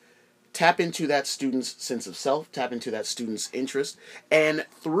ways, tap into that student's sense of self, tap into that student's interest, and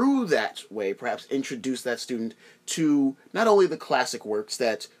through that way, perhaps introduce that student to not only the classic works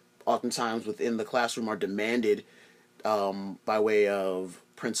that oftentimes within the classroom are demanded by way of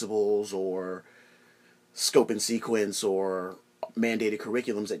principles or scope and sequence or mandated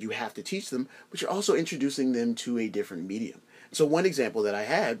curriculums that you have to teach them, but you're also introducing them to a different medium. So one example that I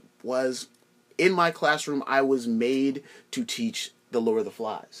had was in my classroom, I was made to teach The Lord of the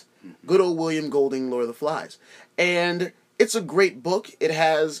Flies. Good old William Golding, Lord of the Flies. And it's a great book. It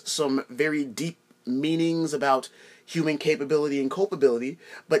has some very deep meanings about human capability and culpability,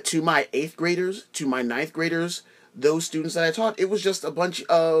 but to my 8th graders, to my 9th graders, those students that I taught, it was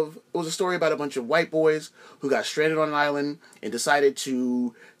a story about a bunch of white boys who got stranded on an island and decided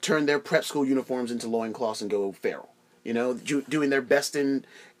to turn their prep school uniforms into loincloths and go feral. Doing their best in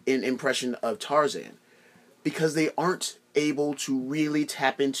impression of Tarzan, because they aren't able to really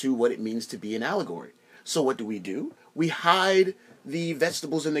tap into what it means to be an allegory. So what do? We hide the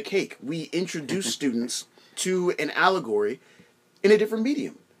vegetables in the cake. We introduce students to an allegory in a different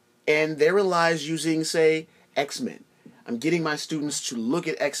medium. And therein lies using, say, X-Men. I'm getting my students to look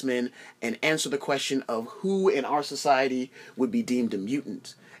at X-Men and answer the question of who in our society would be deemed a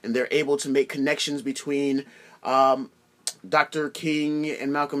mutant. And they're able to make connections between Dr. King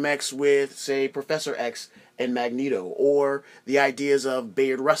and Malcolm X with, say, Professor X and Magneto, or the ideas of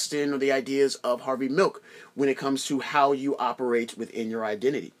Bayard Rustin or the ideas of Harvey Milk when it comes to how you operate within your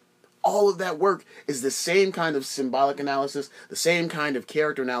identity. All of that work is the same kind of symbolic analysis, the same kind of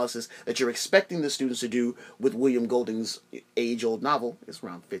character analysis that you're expecting the students to do with William Golding's age-old novel. It's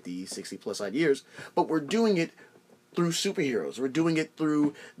around 50, 60 plus odd years, but we're doing it through superheroes. We're doing it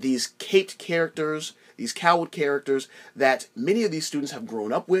through these caped characters, these cowled characters that many of these students have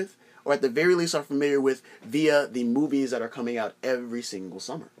grown up with, or at the very least are familiar with via the movies that are coming out every single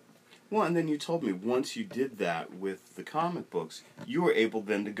summer. Well, and then you told me once you did that with the comic books, you were able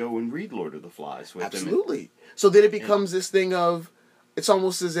then to go and read Lord of the Flies with them. Absolutely. So then it becomes this thing of, it's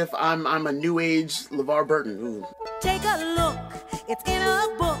almost as if I'm a new age LeVar Burton. Ooh. Take a look, it's in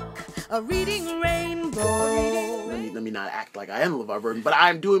a book, a reading rainbow. Let me not act like I am LeVar Burton, but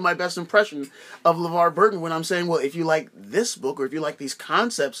I'm doing my best impression of LeVar Burton when I'm saying, well, if you like this book or if you like these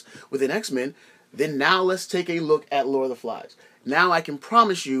concepts within X-Men, then now let's take a look at Lord of the Flies. Now I can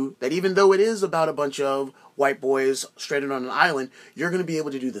promise you that even though it is about a bunch of white boys stranded on an island, you're going to be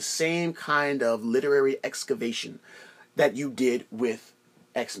able to do the same kind of literary excavation that you did with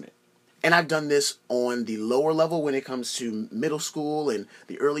X-Men. And I've done this on the lower level when it comes to middle school and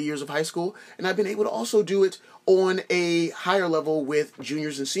the early years of high school. And I've been able to also do it on a higher level with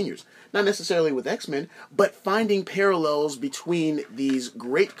juniors and seniors. Not necessarily with X-Men, but finding parallels between these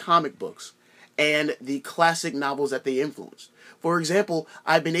great comic books and the classic novels that they influenced. For example,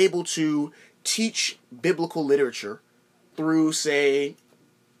 I've been able to teach biblical literature through, say,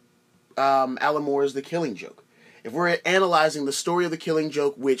 Alan Moore's The Killing Joke. If we're analyzing the story of The Killing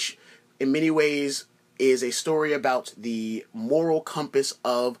Joke, which in many ways is a story about the moral compass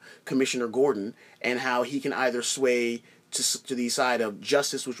of Commissioner Gordon and how he can either sway to the side of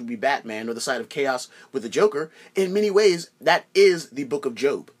justice, which would be Batman, or the side of chaos with the Joker, in many ways, that is the book of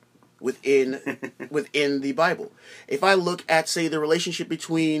Job within the Bible. If I look at, say, the relationship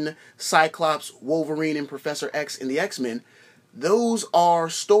between Cyclops, Wolverine, and Professor X in the X-Men, those are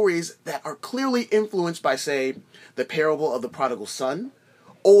stories that are clearly influenced by, say, the parable of the prodigal son,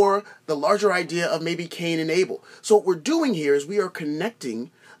 or the larger idea of maybe Cain and Abel. So what we're doing here is we are connecting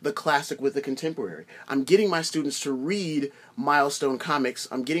the classic with the contemporary. I'm getting my students to read Milestone Comics.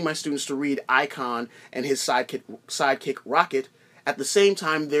 I'm getting my students to read Icon and his sidekick Rocket. At the same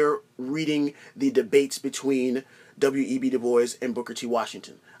time, they're reading the debates between W.E.B. Du Bois and Booker T.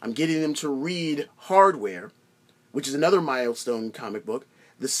 Washington. I'm getting them to read Hardware, which is another Milestone comic book.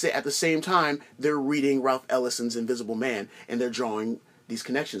 At the same time, they're reading Ralph Ellison's Invisible Man, and they're drawing these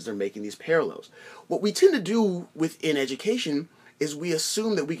connections. They're making these parallels. What we tend to do within education is we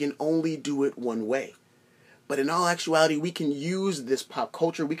assume that we can only do it one way. But in all actuality, we can use this pop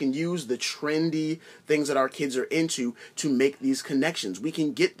culture, we can use the trendy things that our kids are into to make these connections. We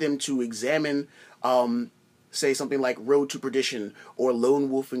can get them to examine, say, something like Road to Perdition, or Lone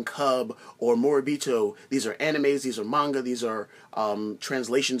Wolf and Cub, or Moribito. These are animes, these are manga, these are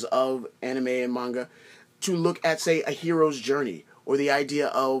translations of anime and manga. To look at, say, A Hero's Journey, or the idea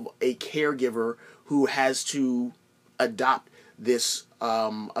of a caregiver who has to adopt this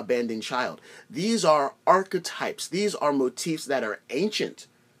abandoned child. These are archetypes. These are motifs that are ancient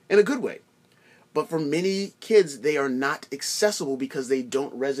in a good way. But for many kids, they are not accessible because they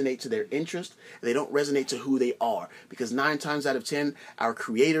don't resonate to their interest. They don't resonate to who they are. Because 9 times out of 10, our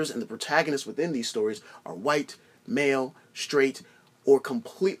creators and the protagonists within these stories are white, male, straight, or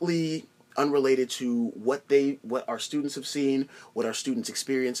completely unrelated to what our students have seen, what our students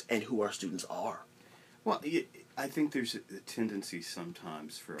experience, and who our students are. Well, I think there's a tendency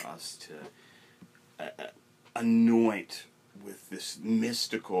sometimes for us to anoint with this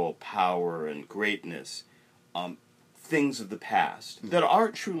mystical power and greatness things of the past that are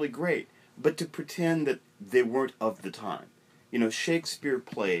truly great, but to pretend that they weren't of the time. You know, Shakespeare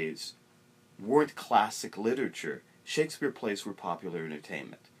plays weren't classic literature. Shakespeare plays were popular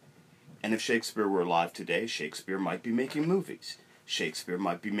entertainment. And if Shakespeare were alive today, Shakespeare might be making movies. Shakespeare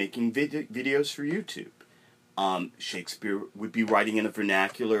might be making videos for YouTube. Shakespeare would be writing in a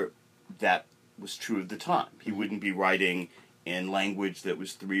vernacular that was true of the time. He wouldn't be writing in language that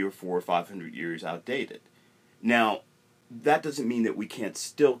was 300 or 400 or 500 years outdated. Now, that doesn't mean that we can't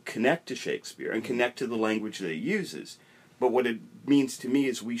still connect to Shakespeare and connect to the language that he uses. But what it means to me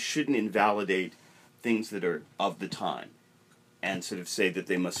is we shouldn't invalidate things that are of the time and sort of say that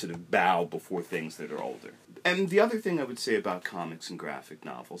they must sort of bow before things that are older. And the other thing I would say about comics and graphic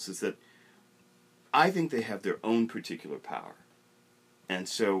novels is that I think they have their own particular power. And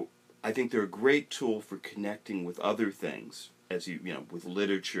so I think they're a great tool for connecting with other things, as you know, with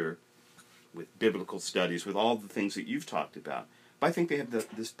literature, with biblical studies, with all the things that you've talked about. But I think they have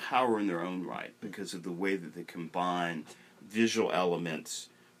this power in their own right because of the way that they combine visual elements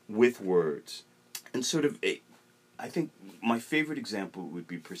with words. And sort of, I think my favorite example would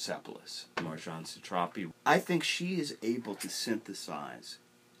be Persepolis, Marjane Satrapi. I think she is able to synthesize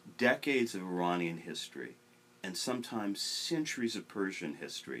decades of Iranian history and sometimes centuries of Persian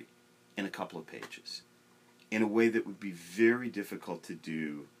history in a couple of pages in a way that would be very difficult to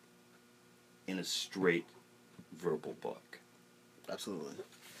do in a straight verbal book. Absolutely.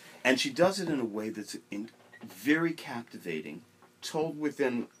 And she does it in a way that's very captivating, told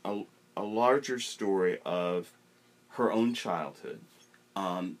within a larger story of her own childhood,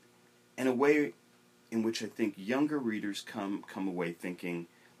 in a way in which I think younger readers come away thinking,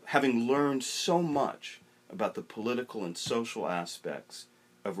 having learned so much about the political and social aspects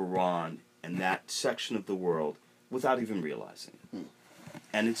of Iran and that section of the world without even realizing it.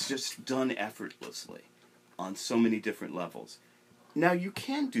 And it's just done effortlessly on so many different levels. Now, you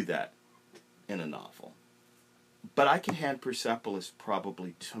can do that in a novel, but I can hand Persepolis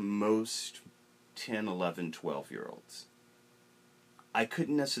probably to most 10, 11, 12-year-olds. I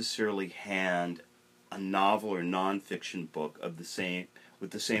couldn't necessarily hand a novel or nonfiction book of the same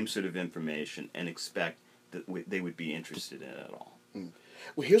with the same sort of information and expect that they would be interested in it at all.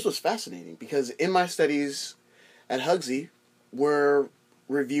 Well, here's what's fascinating, because in my studies at Hugsy, we're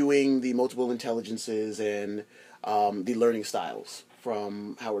reviewing the multiple intelligences and the learning styles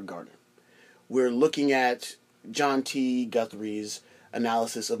from Howard Gardner. we're looking at John T. Guthrie's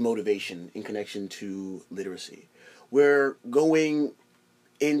analysis of motivation in connection to literacy. We're going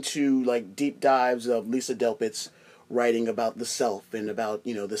into like deep dives of Lisa Delpit's writing about the self and about,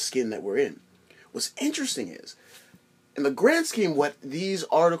 the skin that we're in. What's interesting is, in the grand scheme, what these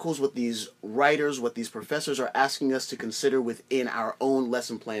articles, what these writers, what these professors are asking us to consider within our own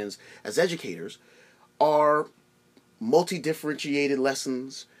lesson plans as educators are multi-differentiated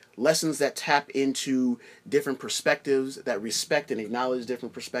lessons, lessons that tap into different perspectives, that respect and acknowledge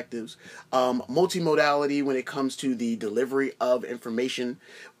different perspectives, multimodality when it comes to the delivery of information,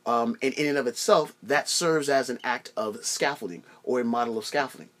 and in and of itself, that serves as an act of scaffolding or a model of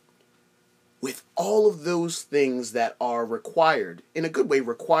scaffolding. With all of those things that are required, in a good way,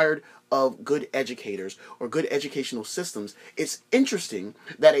 required of good educators or good educational systems, it's interesting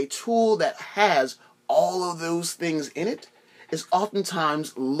that a tool that has all of those things in it is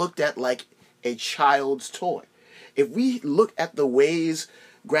oftentimes looked at like a child's toy. If we look at the ways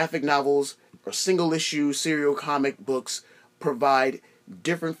graphic novels or single issue serial comic books provide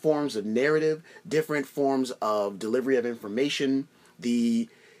different forms of narrative, different forms of delivery of information, the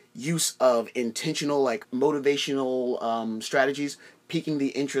use of intentional, like motivational strategies, piquing the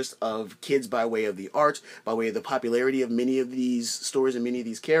interest of kids by way of the art, by way of the popularity of many of these stories and many of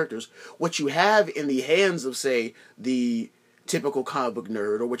these characters, what you have in the hands of, say, the typical comic book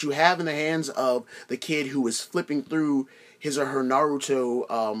nerd, or what you have in the hands of the kid who is flipping through his or her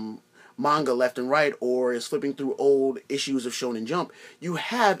Naruto manga left and right, or is flipping through old issues of Shonen Jump, you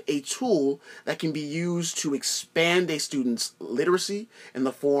have a tool that can be used to expand a student's literacy in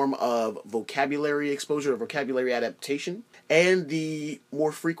the form of vocabulary exposure or vocabulary adaptation, and the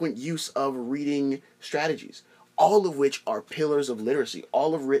more frequent use of reading strategies, all of which are pillars of literacy,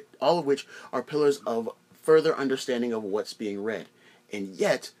 all of which are pillars of further understanding of what's being read. And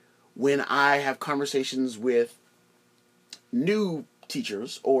yet, when I have conversations with new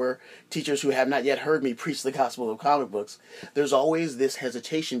teachers or teachers who have not yet heard me preach the gospel of comic books, there's always this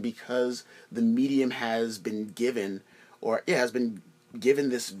hesitation because the medium has been given,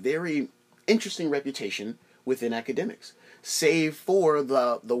 this very interesting reputation within academics. Save for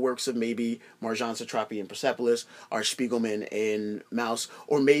the works of maybe Marjane Satrapi in Persepolis, Art Spiegelman in Mouse,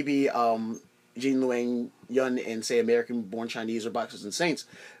 or maybe Jean Luang Yun in, say, American Born Chinese or Boxers and Saints.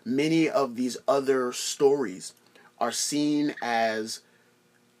 Many of these other stories are seen as,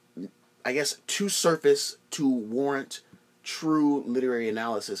 I guess, too surface to warrant true literary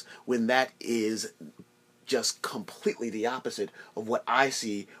analysis, when that is just completely the opposite of what I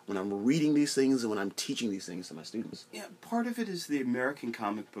see when I'm reading these things and when I'm teaching these things to my students. Yeah, part of it is the American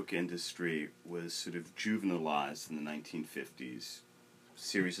comic book industry was sort of juvenilized in the 1950s.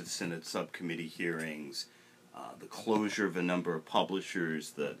 Series of Senate subcommittee hearings, the closure of a number of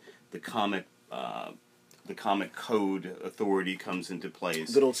publishers, the comic code authority comes into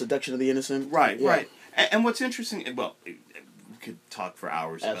place. Good old seduction of the innocent. Right, yeah. right. And what's interesting, well, we could talk for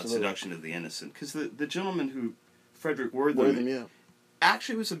hours Absolutely. about seduction of the innocent, because the gentleman who, Frederick Wortham,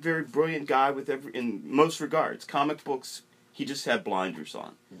 actually was a very brilliant guy in most regards. Comic books, he just had blinders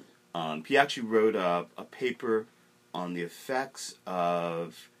on. He actually wrote a paper on the effects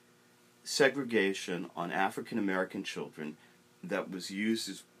of segregation on African American children that was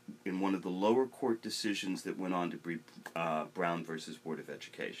used in one of the lower court decisions that went on to be Brown versus Board of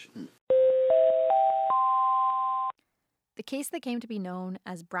Education. The case that came to be known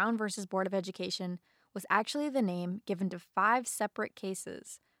as Brown versus Board of Education was actually the name given to 5 separate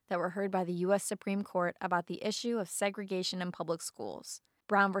cases that were heard by the U.S. Supreme Court about the issue of segregation in public schools.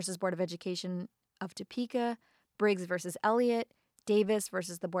 Brown versus Board of Education of Topeka, Briggs versus Elliott, Davis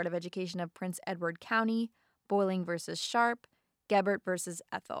versus the Board of Education of Prince Edward County, Boiling versus Sharp, Gebert versus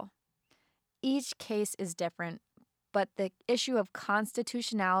Ethel. Each case is different, but the issue of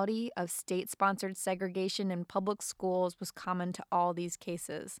constitutionality of state-sponsored segregation in public schools was common to all these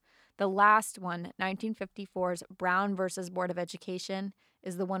cases. The last one, 1954's Brown versus Board of Education,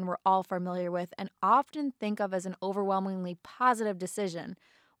 is the one we're all familiar with and often think of as an overwhelmingly positive decision,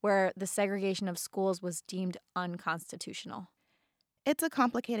 where the segregation of schools was deemed unconstitutional. It's a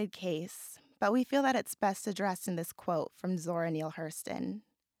complicated case, but we feel that it's best addressed in this quote from Zora Neale Hurston.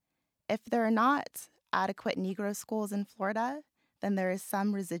 If there are not adequate Negro schools in Florida, then there is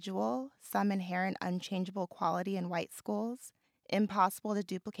some residual, some inherent unchangeable quality in white schools, impossible to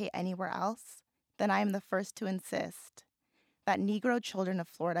duplicate anywhere else, then I am the first to insist that Negro children of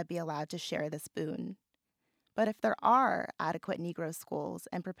Florida be allowed to share this boon. But if there are adequate Negro schools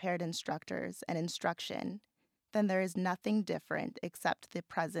and prepared instructors and instruction, then there is nothing different except the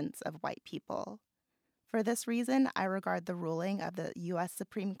presence of white people. For this reason, I regard the ruling of the U.S.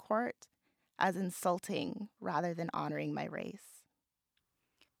 Supreme Court as insulting rather than honoring my race.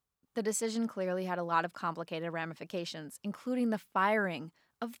 The decision clearly had a lot of complicated ramifications, including the firing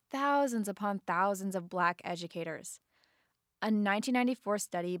of thousands upon thousands of Black educators. A 1994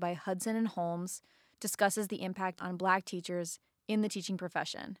 study by Hudson and Holmes discusses the impact on Black teachers in the teaching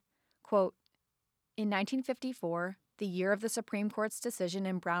profession. Quote, in 1954, the year of the Supreme Court's decision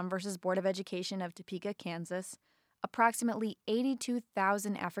in Brown v. Board of Education of Topeka, Kansas, approximately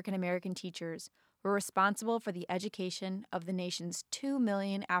 82,000 African American teachers were responsible for the education of the nation's 2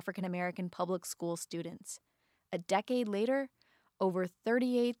 million African American public school students. A decade later, over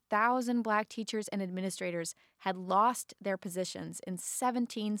 38,000 Black teachers and administrators had lost their positions in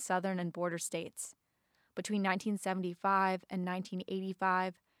 17 southern and border states. Between 1975 and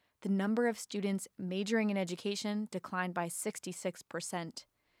 1985, the number of students majoring in education declined by 66%,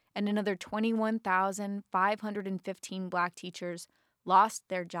 and another 21,515 Black teachers lost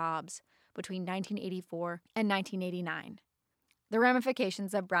their jobs between 1984 and 1989. The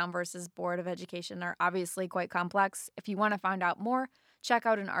ramifications of Brown versus Board of Education are obviously quite complex. If you want to find out more, check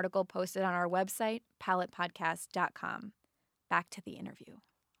out an article posted on our website, paletepodcast.com. Back to the interview.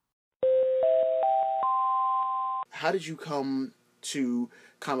 How did you come to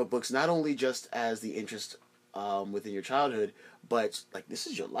comic books, not only just as the interest within your childhood, but like this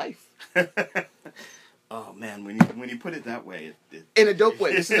is your life? Oh man, when you put it that way, in a dope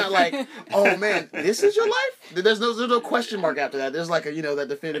way. This is not like, oh man, this is your life. There's no question mark after that. There's like a that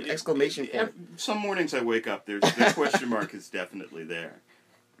definitive exclamation point. Some mornings I wake up, the question mark is definitely there.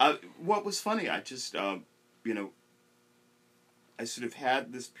 What was funny, I just I sort of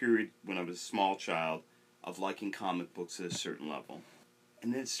had this period when I was a small child of liking comic books at a certain level,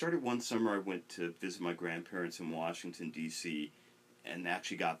 and then it started one summer. I went to visit my grandparents in Washington D.C. and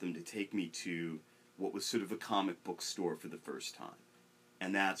actually got them to take me to what was sort of a comic book store for the first time.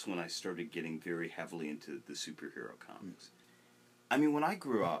 And that's when I started getting very heavily into the superhero comics. I mean, when I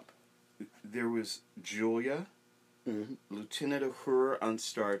grew up, there was Julia, Lieutenant Uhura on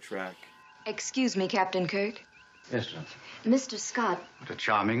Star Trek. Excuse me, Captain Kirk. Yes, sir. Mr. Scott. What a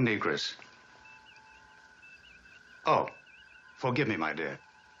charming negress. Oh, forgive me, my dear.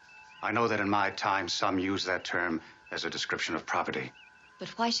 I know that in my time some use that term as a description of property. But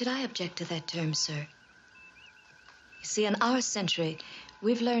why should I object to that term, sir? You see, in our century,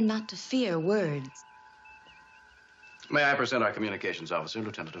 we've learned not to fear words. May I present our communications officer,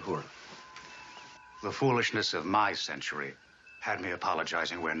 Lieutenant Uhura? The foolishness of my century had me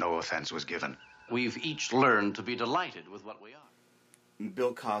apologizing where no offense was given. We've each learned to be delighted with what we are.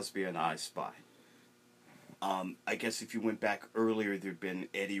 Bill Cosby and I Spy. I guess if you went back earlier, there'd been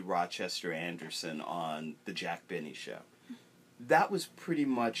Eddie Rochester Anderson on The Jack Benny Show. That was pretty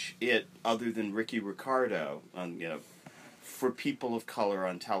much it, other than Ricky Ricardo, for people of color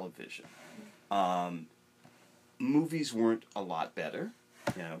on television. Movies weren't a lot better,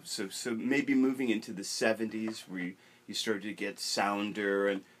 so maybe moving into the 70s, where you started to get Sounder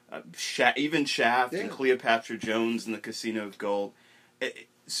and even Shaft and Cleopatra Jones and the Casino of Gold.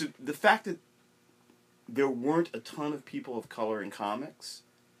 So the fact that there weren't a ton of people of color in comics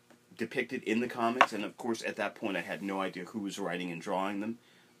depicted in the comics, and of course at that point I had no idea who was writing and drawing them,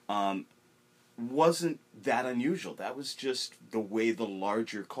 wasn't that unusual. That was just the way the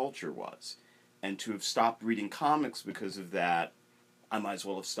larger culture was. And to have stopped reading comics because of that, I might as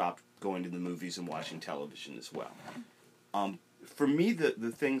well have stopped going to the movies and watching television as well. For me,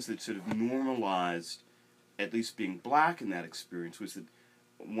 the things that sort of normalized at least being Black in that experience was that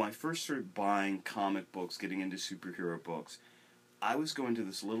when I first started buying comic books, getting into superhero books, I was going to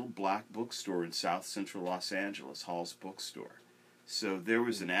this little Black bookstore in South Central Los Angeles, Hall's Bookstore. So there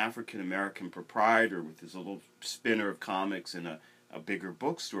was an African-American proprietor with his little spinner of comics in a bigger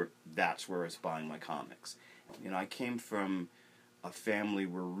bookstore. That's where I was buying my comics. I came from a family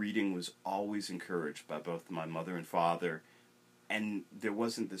where reading was always encouraged by both my mother and father, and there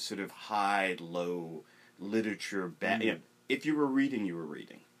wasn't this sort of high-low literature. If you were reading, you were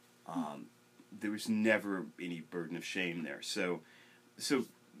reading. There was never any burden of shame there. So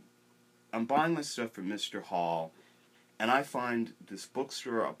I'm buying my stuff from Mr. Hall, and I find this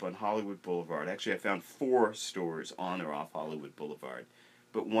bookstore up on Hollywood Boulevard. Actually, I found 4 stores on or off Hollywood Boulevard,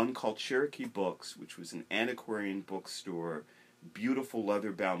 but one called Cherokee Books, which was an antiquarian bookstore, beautiful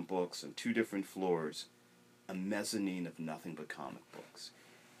leather-bound books on 2 different floors, a mezzanine of nothing but comic books.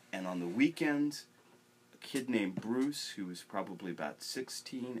 And on the weekends, a kid named Bruce, who was probably about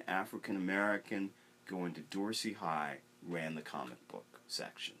 16, African-American, going to Dorsey High, ran the comic book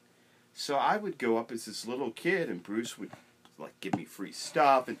section. So I would go up as this little kid, and Bruce would give me free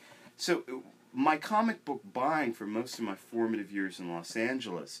stuff. And so my comic book buying for most of my formative years in Los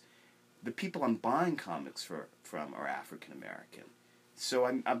Angeles the people I'm buying comics from are African American. So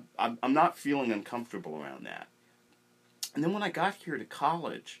I'm not feeling uncomfortable around that. And then when I got here to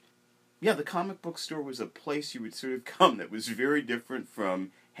college, yeah, the comic book store was a place you would sort of come that was very different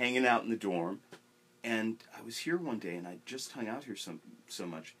from hanging out in the dorm. And I was here one day, and I just hung out here so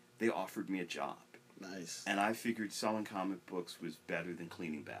much, they offered me a job. Nice. And I figured selling comic books was better than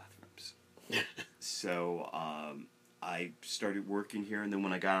cleaning bathrooms. So I started working here, and then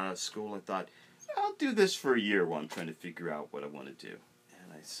when I got out of school, I thought, I'll do this for a year while I'm trying to figure out what I want to do.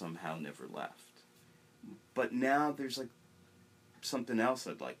 And I somehow never left. But now there's like something else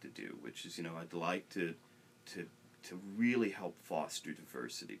I'd like to do, which is, I'd like to really help foster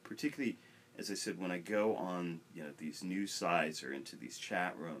diversity, particularly, as I said, when I go on, these news sites or into these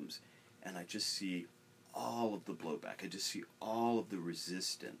chat rooms, and I just see all of the blowback. I just see all of the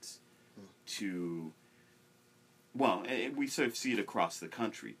resistance to, well, and we sort of see it across the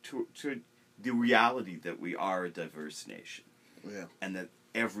country, to the reality that we are a diverse nation. Yeah. And that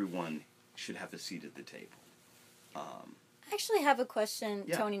everyone should have a seat at the table. I actually have a question,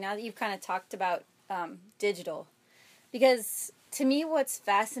 Yeah. Tony, now that you've kind of talked about digital. Because to me, what's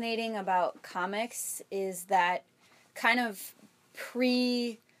fascinating about comics is that kind of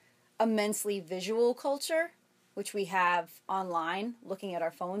immensely visual culture, which we have online, looking at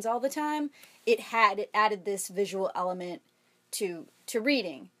our phones all the time. It added this visual element to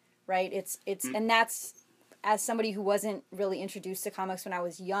reading, right? And that's, as somebody who wasn't really introduced to comics when I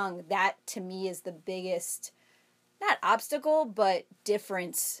was young, that to me is the biggest, not obstacle, but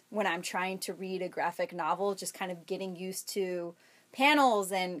difference when I'm trying to read a graphic novel, just kind of getting used to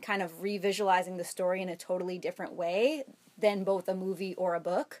panels and kind of revisualizing the story in a totally different way than both a movie or a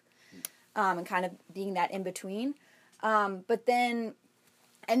book, and kind of being that in between. But then,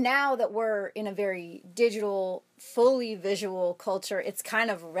 and now that we're in a very digital, fully visual culture, it's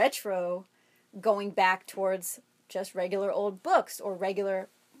kind of retro, going back towards just regular old books or regular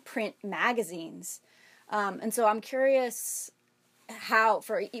print magazines. And so I'm curious how,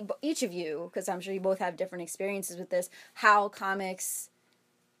 for each of you, because I'm sure you both have different experiences with this, how comics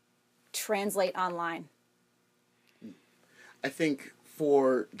translate online. I think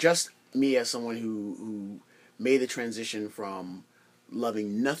for just me as someone who made the transition from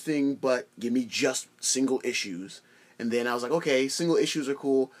loving nothing but give me just single issues, and then I was like, okay, single issues are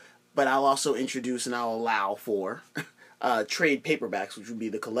cool, but I'll also introduce and I'll allow for trade paperbacks, which would be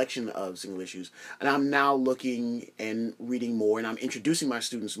the collection of single issues. And I'm now looking and reading more, and I'm introducing my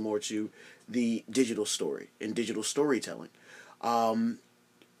students more to the digital story and digital storytelling.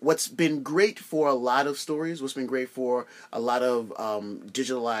 What's been great for a lot of stories, what's been great for a lot of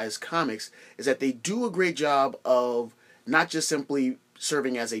digitalized comics, is that they do a great job of not just simply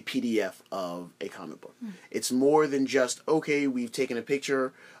serving as a PDF of a comic book. It's more than just, okay, we've taken a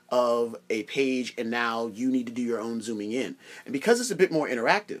picture of a page and now you need to do your own zooming in. And because it's a bit more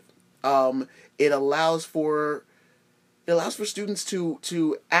interactive, it allows for students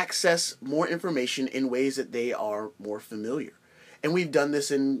to access more information in ways that they are more familiar. And we've done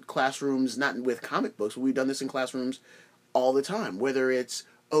this in classrooms, not with comic books, but we've done this in classrooms all the time. Whether it's,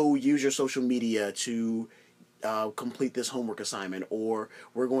 use your social media to complete this homework assignment, or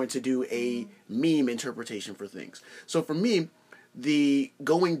we're going to do a meme interpretation for things. So for me, the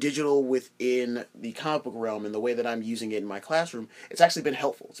going digital within the comic book realm and the way that I'm using it in my classroom, it's actually been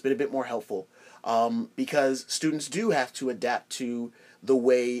helpful. It's been a bit more helpful because students do have to adapt to the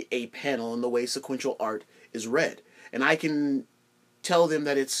way a panel and the way sequential art is read. And I can tell them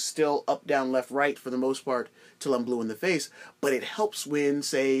that it's still up, down, left, right for the most part till I'm blue in the face, but it helps when,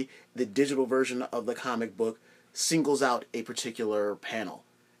 say, the digital version of the comic book singles out a particular panel,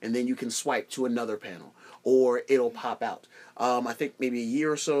 and then you can swipe to another panel, or it'll pop out. I think maybe a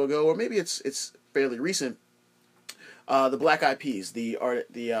year or so ago, or maybe it's fairly recent, the Black Eyed Peas, the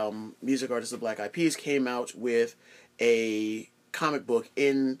music artists of Black Eyed Peas, came out with a comic book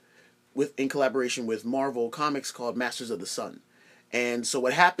in collaboration with Marvel Comics called Masters of the Sun. And so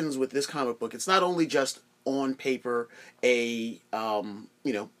what happens with this comic book, it's not only just on paper a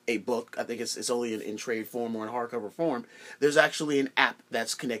book. I think it's only in trade form or in hardcover form. There's actually an app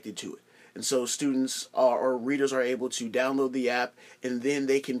that's connected to it. And so students or readers are able to download the app, and then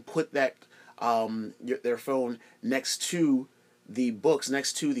they can put that their phone next to the books,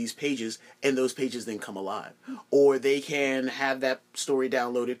 next to these pages, and those pages then come alive. Or they can have that story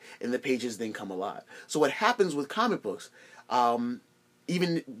downloaded and the pages then come alive. So what happens with comic books,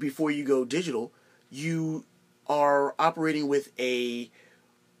 even before you go digital, you are operating with a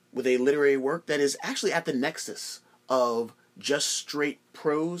literary work that is actually at the nexus of just straight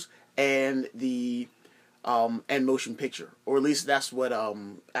prose and the and motion picture, or at least that's what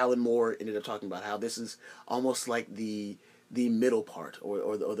Alan Moore ended up talking about. How this is almost like the middle part,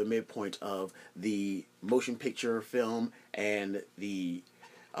 or the midpoint of the motion picture, film, and the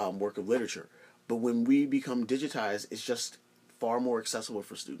work of literature. But when we become digitized, it's just far more accessible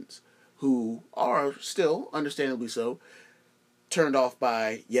for students who are still, understandably so, turned off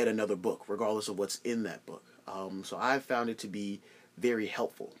by yet another book, regardless of what's in that book. So I've found it to be very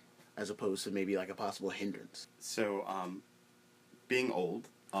helpful, as opposed to maybe like a possible hindrance. So, being old,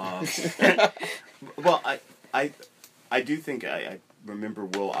 well, I do think I remember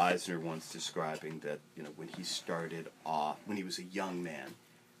Will Eisner once describing that, you know, when he started off, when he was a young man,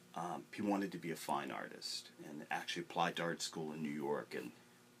 he wanted to be a fine artist and actually applied to art school in New York, and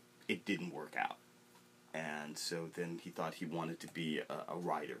it didn't work out. And so then he thought he wanted to be a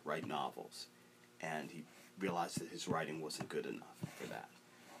writer, write novels. And he realized that his writing wasn't good enough for that.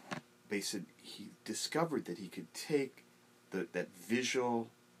 But he said he discovered that he could take that visual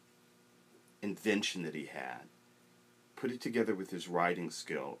invention that he had, put it together with his writing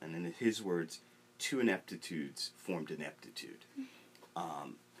skill, and in his words, two ineptitudes formed an aptitude.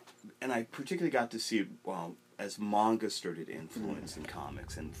 And I particularly got to see it as manga started to influence in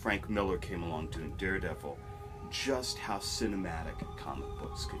comics, and Frank Miller came along doing Daredevil, just how cinematic comic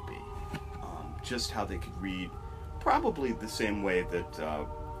books could be. Just how they could read probably the same way that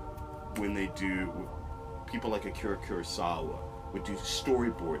when they do, people like Akira Kurosawa would do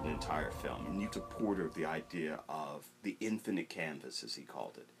storyboard an entire film. And you're a supporter of the idea of the infinite canvas, as he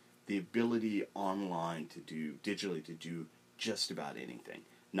called it. The ability online digitally to do just about anything.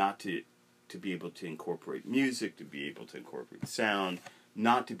 Not to be able to incorporate music, to be able to incorporate sound,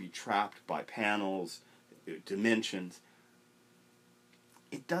 not to be trapped by panels, dimensions.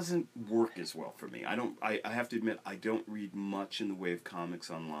 It doesn't work as well for me. I have to admit, I don't read much in the way of comics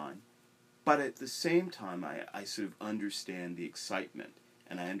online. But at the same time, I sort of understand the excitement,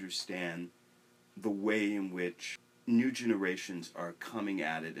 and I understand the way in which new generations are coming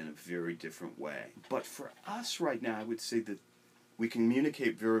at it in a very different way. But for us right now, I would say that we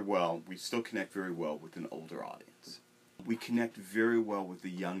communicate very well, we still connect very well with an older audience. We connect very well with the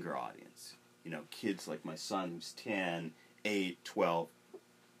younger audience. You know, kids like my son who's 10, 8, 12,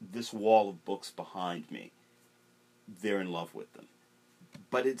 this wall of books behind me, they're in love with them.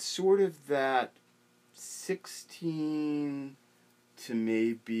 But it's sort of that 16 to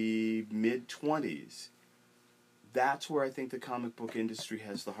maybe mid-20s. That's where I think the comic book industry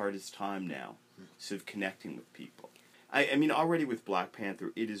has the hardest time now, sort of connecting with people. I mean, already with Black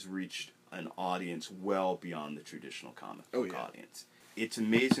Panther, it has reached an audience well beyond the traditional comic book audience. It's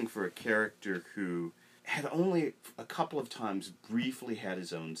amazing for a character who had only a couple of times briefly had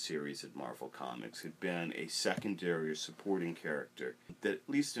his own series at Marvel Comics, had been a secondary or supporting character, that at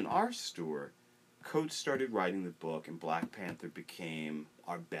least in our store, Coates started writing the book and Black Panther became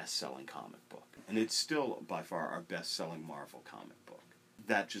our best-selling comic book. And it's still, by far, our best-selling Marvel comic book.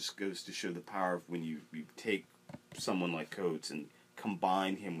 That just goes to show the power of when you take someone like Coates and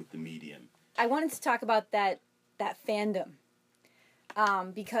combine him with the medium. I wanted to talk about that fandom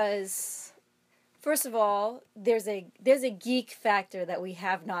because, first of all, there's a geek factor that we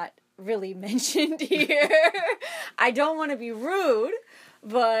have not really mentioned here. I don't want to be rude,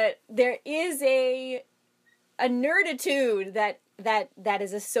 but there is a nerditude that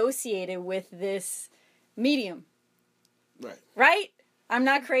is associated with this medium. Right? I'm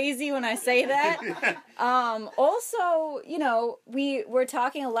not crazy when I say that. Also, you know, we're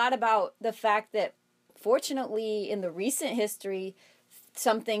talking a lot about the fact that, fortunately, in the recent history,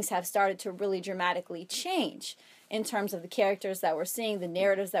 some things have started to really dramatically change in terms of the characters that we're seeing, the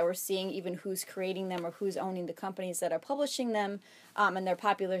narratives that we're seeing, even who's creating them or who's owning the companies that are publishing them, and their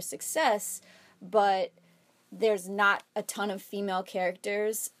popular success. But there's not a ton of female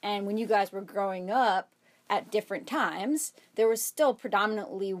characters, and when you guys were growing up, at different times, there were still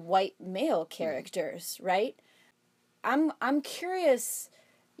predominantly white male characters, right? I'm curious,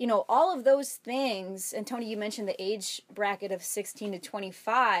 you know, all of those things, and Tony, you mentioned the age bracket of 16 to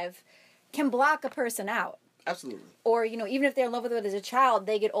 25, can block a person out. Absolutely. Or, you know, even if they're in love with it as a child,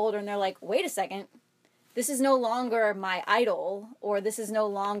 they get older and they're like, wait a second, this is no longer my idol, or this is no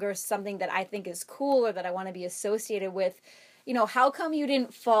longer something that I think is cool or that I want to be associated with. You know, how come you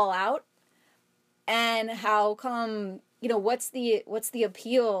didn't fall out? And how come, you know, what's the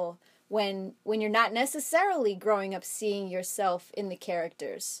appeal when you're not necessarily growing up seeing yourself in the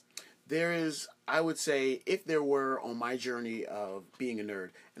characters? There is, I would say if there were on my journey of being a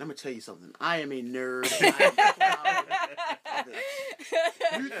nerd, and I'm going to tell you something, I am a nerd. And I am proud of this.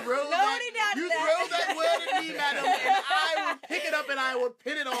 You throw that word at me, madam, and I will pick it up and I will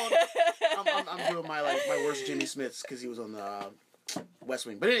pin it on. I'm doing my worst Jimmy Smiths because he was on the West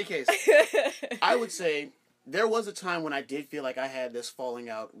Wing. But in any case, I would say there was a time when I did feel like I had this falling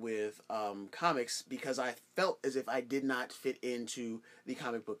out with comics because I felt as if I did not fit into the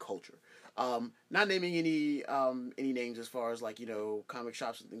comic book culture. Not naming any names as far as comic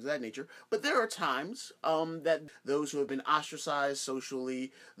shops and things of that nature, but there are times that those who have been ostracized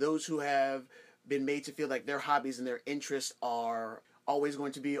socially, those who have been made to feel like their hobbies and their interests are always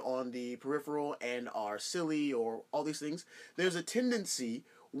going to be on the peripheral and are silly or all these things, there's a tendency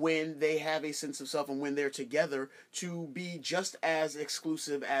when they have a sense of self and when they're together to be just as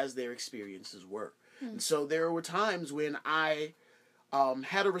exclusive as their experiences were. And so there were times when I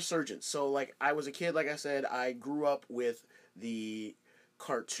had a resurgence. So, I was a kid, like I said, I grew up with the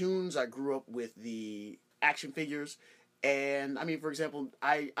cartoons, I grew up with the action figures, and, for example,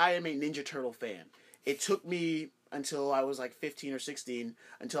 I am a Ninja Turtle fan. It took me until I was 15 or 16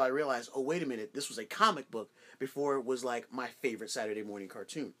 until I realized, oh, wait a minute, this was a comic book before it was, my favorite Saturday morning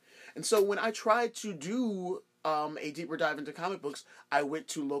cartoon. And so when I tried to do a deeper dive into comic books, I went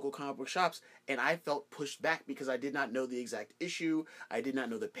to local comic book shops and I felt pushed back because I did not know the exact issue, I did not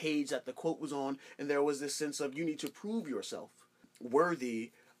know the page that the quote was on, and there was this sense of you need to prove yourself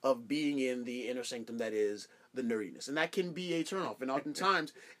worthy of being in the inner sanctum that is the nerdiness. And that can be a turnoff. And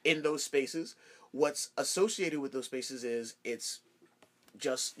oftentimes in those spaces, what's associated with those spaces is it's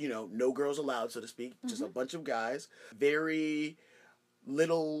just, no girls allowed, so to speak, just a bunch of guys. Very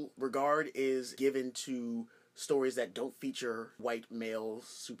little regard is given to stories that don't feature white male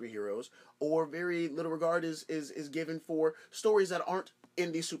superheroes, or very little regard is given for stories that aren't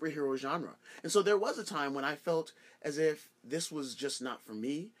in the superhero genre. And so there was a time when I felt as if this was just not for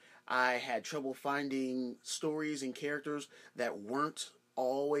me. I had trouble finding stories and characters that weren't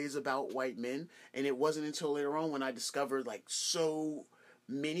always about white men, and it wasn't until later on when I discovered so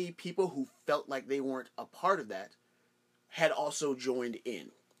many people who felt like they weren't a part of that had also joined in.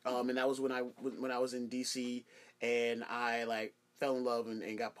 And that was when I was in DC, and I fell in love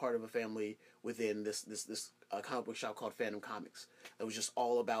and got part of a family within this comic book shop called Phantom Comics. That was just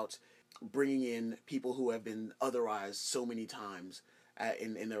all about bringing in people who have been otherized so many times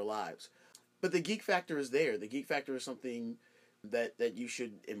in their lives. But the geek factor is there. The geek factor is something that you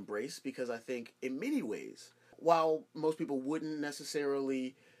should embrace, because I think in many ways, while most people wouldn't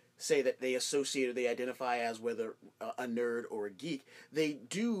necessarily say that they associate or they identify as whether a nerd or a geek, they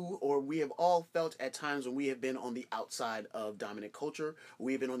do, or we have all felt at times when we have been on the outside of dominant culture,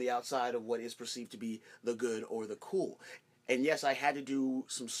 we have been on the outside of what is perceived to be the good or the cool. And yes, I had to do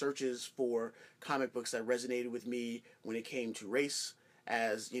some searches for comic books that resonated with me when it came to race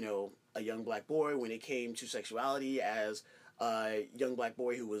as, a young black boy, when it came to sexuality as a young black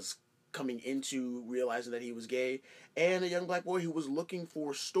boy who was coming into realizing that he was gay, and a young black boy who was looking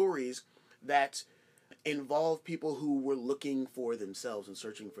for stories that involve people who were looking for themselves and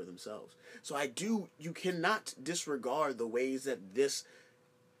searching for themselves. So you cannot disregard the ways that this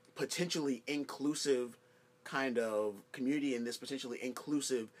potentially inclusive kind of community and this potentially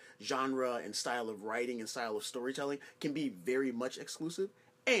inclusive genre and style of writing and style of storytelling can be very much exclusive,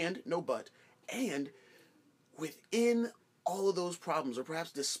 and within all of those problems, or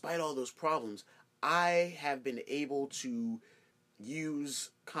perhaps despite all those problems, I have been able to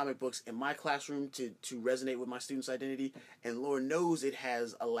use comic books in my classroom to resonate with my students' identity, and Lord knows it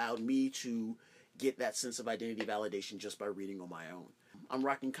has allowed me to get that sense of identity validation just by reading on my own. I'm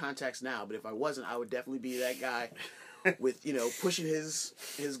rocking contacts now, but if I wasn't, I would definitely be that guy with, pushing his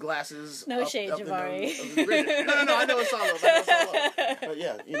glasses no up, shade, up Jabari. No, I know it's all love. But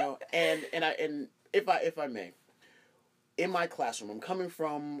yeah, and if I may, in my classroom, I'm coming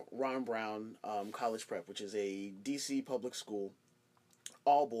from Ron Brown College Prep, which is a DC public school,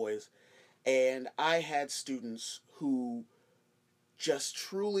 all boys, and I had students who just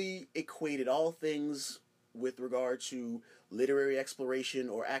truly equated all things with regard to literary exploration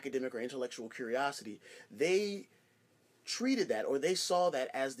or academic or intellectual curiosity. They treated that, or they saw that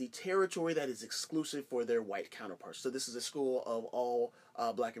as the territory that is exclusive for their white counterparts. So this is a school of all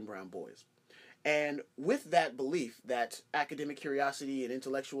black and brown boys. And with that belief that academic curiosity and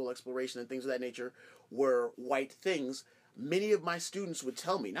intellectual exploration and things of that nature were white things, many of my students would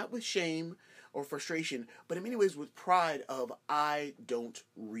tell me, not with shame or frustration, but in many ways with pride of, I don't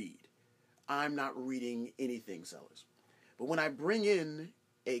read. I'm not reading anything, Sellers. But when I bring in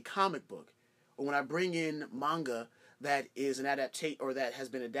a comic book, or when I bring in manga that is an or that has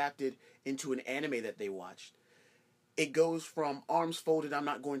been adapted into an anime that they watched. It goes from arms folded, I'm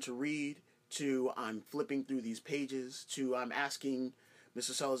not going to read, to I'm flipping through these pages, to I'm asking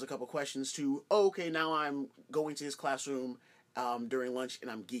Mr. Sellers a couple questions, to, okay, now I'm going to his classroom during lunch and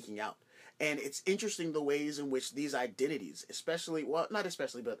I'm geeking out. And it's interesting the ways in which these identities, especially, well, not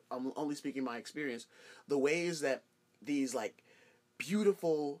especially, but I'm only speaking my experience, the ways that these, like,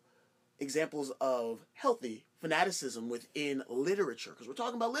 beautiful examples of healthy fanaticism within literature, because we're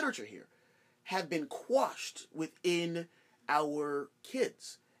talking about literature here, have been quashed within our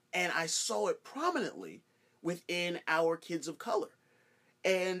kids. And I saw it prominently within our kids of color.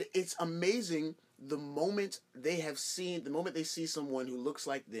 And it's amazing the moment they see someone who looks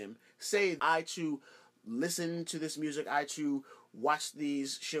like them, say, I too listen to this music, I too watch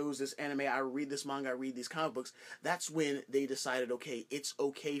these shows, this anime, I read this manga, I read these comic books, that's when they decided, okay, it's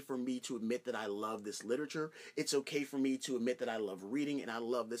okay for me to admit that I love this literature, it's okay for me to admit that I love reading, and I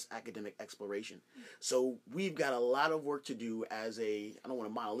love this academic exploration. So we've got a lot of work to do as I don't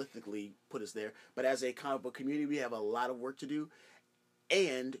want to monolithically put us there, but as a comic book community, we have a lot of work to do,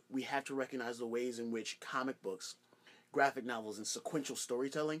 and we have to recognize the ways in which comic books, graphic novels, and sequential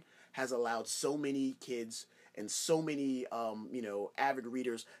storytelling has allowed so many kids and so many, avid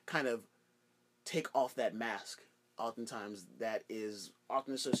readers kind of take off that mask, oftentimes that is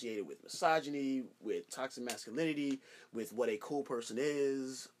often associated with misogyny, with toxic masculinity, with what a cool person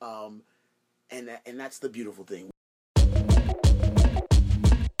is, and that's the beautiful thing.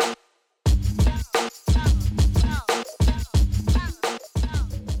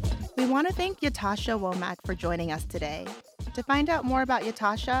 We want to thank Ytasha Womack for joining us today. To find out more about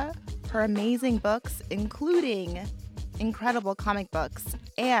Ytasha, her amazing books, including incredible comic books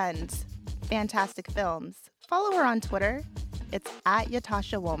and fantastic films, follow her on Twitter. It's at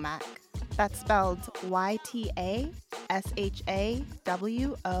Ytasha Womack. That's spelled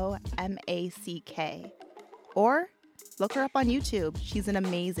YTASHAWOMACK. Or look her up on YouTube. She's an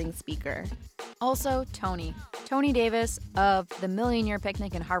amazing speaker. Also, Tony Davis of the Million Year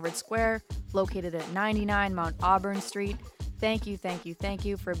Picnic in Harvard Square, located at 99 Mount Auburn Street. Thank you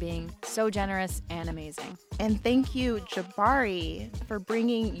for being so generous and amazing. And thank you, Jabari, for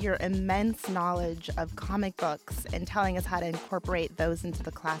bringing your immense knowledge of comic books and telling us how to incorporate those into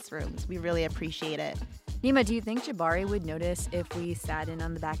the classrooms. We really appreciate it. Nima, do you think Jabari would notice if we sat in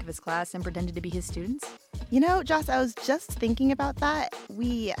on the back of his class and pretended to be his students? You know, Joss, I was just thinking about that.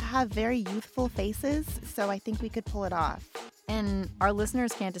 We have very youthful faces, so I think we could pull it off. And our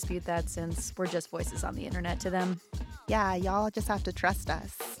listeners can't dispute that since we're just voices on the internet to them. Yeah, y'all just have to trust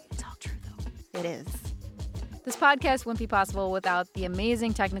us. It's all true, though. It is. This podcast wouldn't be possible without the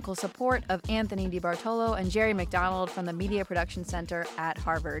amazing technical support of Anthony DiBartolo and Jerry McDonald from the Media Production Center at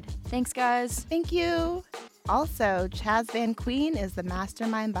Harvard. Thanks, guys. Thank you. Also, Chaz Van Queen is the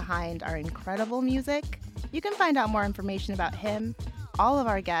mastermind behind our incredible music. You can find out more information about him, all of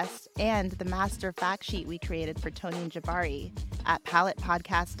our guests, and the master fact sheet we created for Tony and Jabari at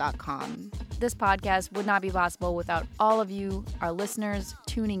palettepodcast.com. This podcast would not be possible without all of you, our listeners,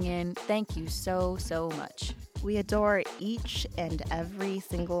 tuning in. Thank you so, so much. We adore each and every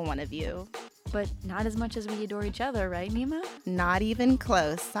single one of you. But not as much as we adore each other, right, Nima? Not even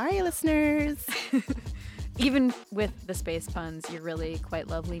close. Sorry, listeners. Even with the space puns, you're really quite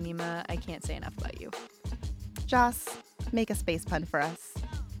lovely, Nima. I can't say enough about you. Joss, make a space pun for us.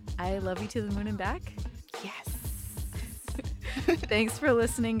 I love you to the moon and back? Yes. Thanks for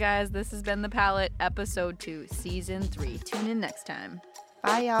listening, guys. This has been The Palette, Episode 2, Season 3. Tune in next time.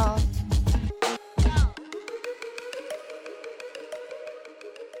 Bye, y'all.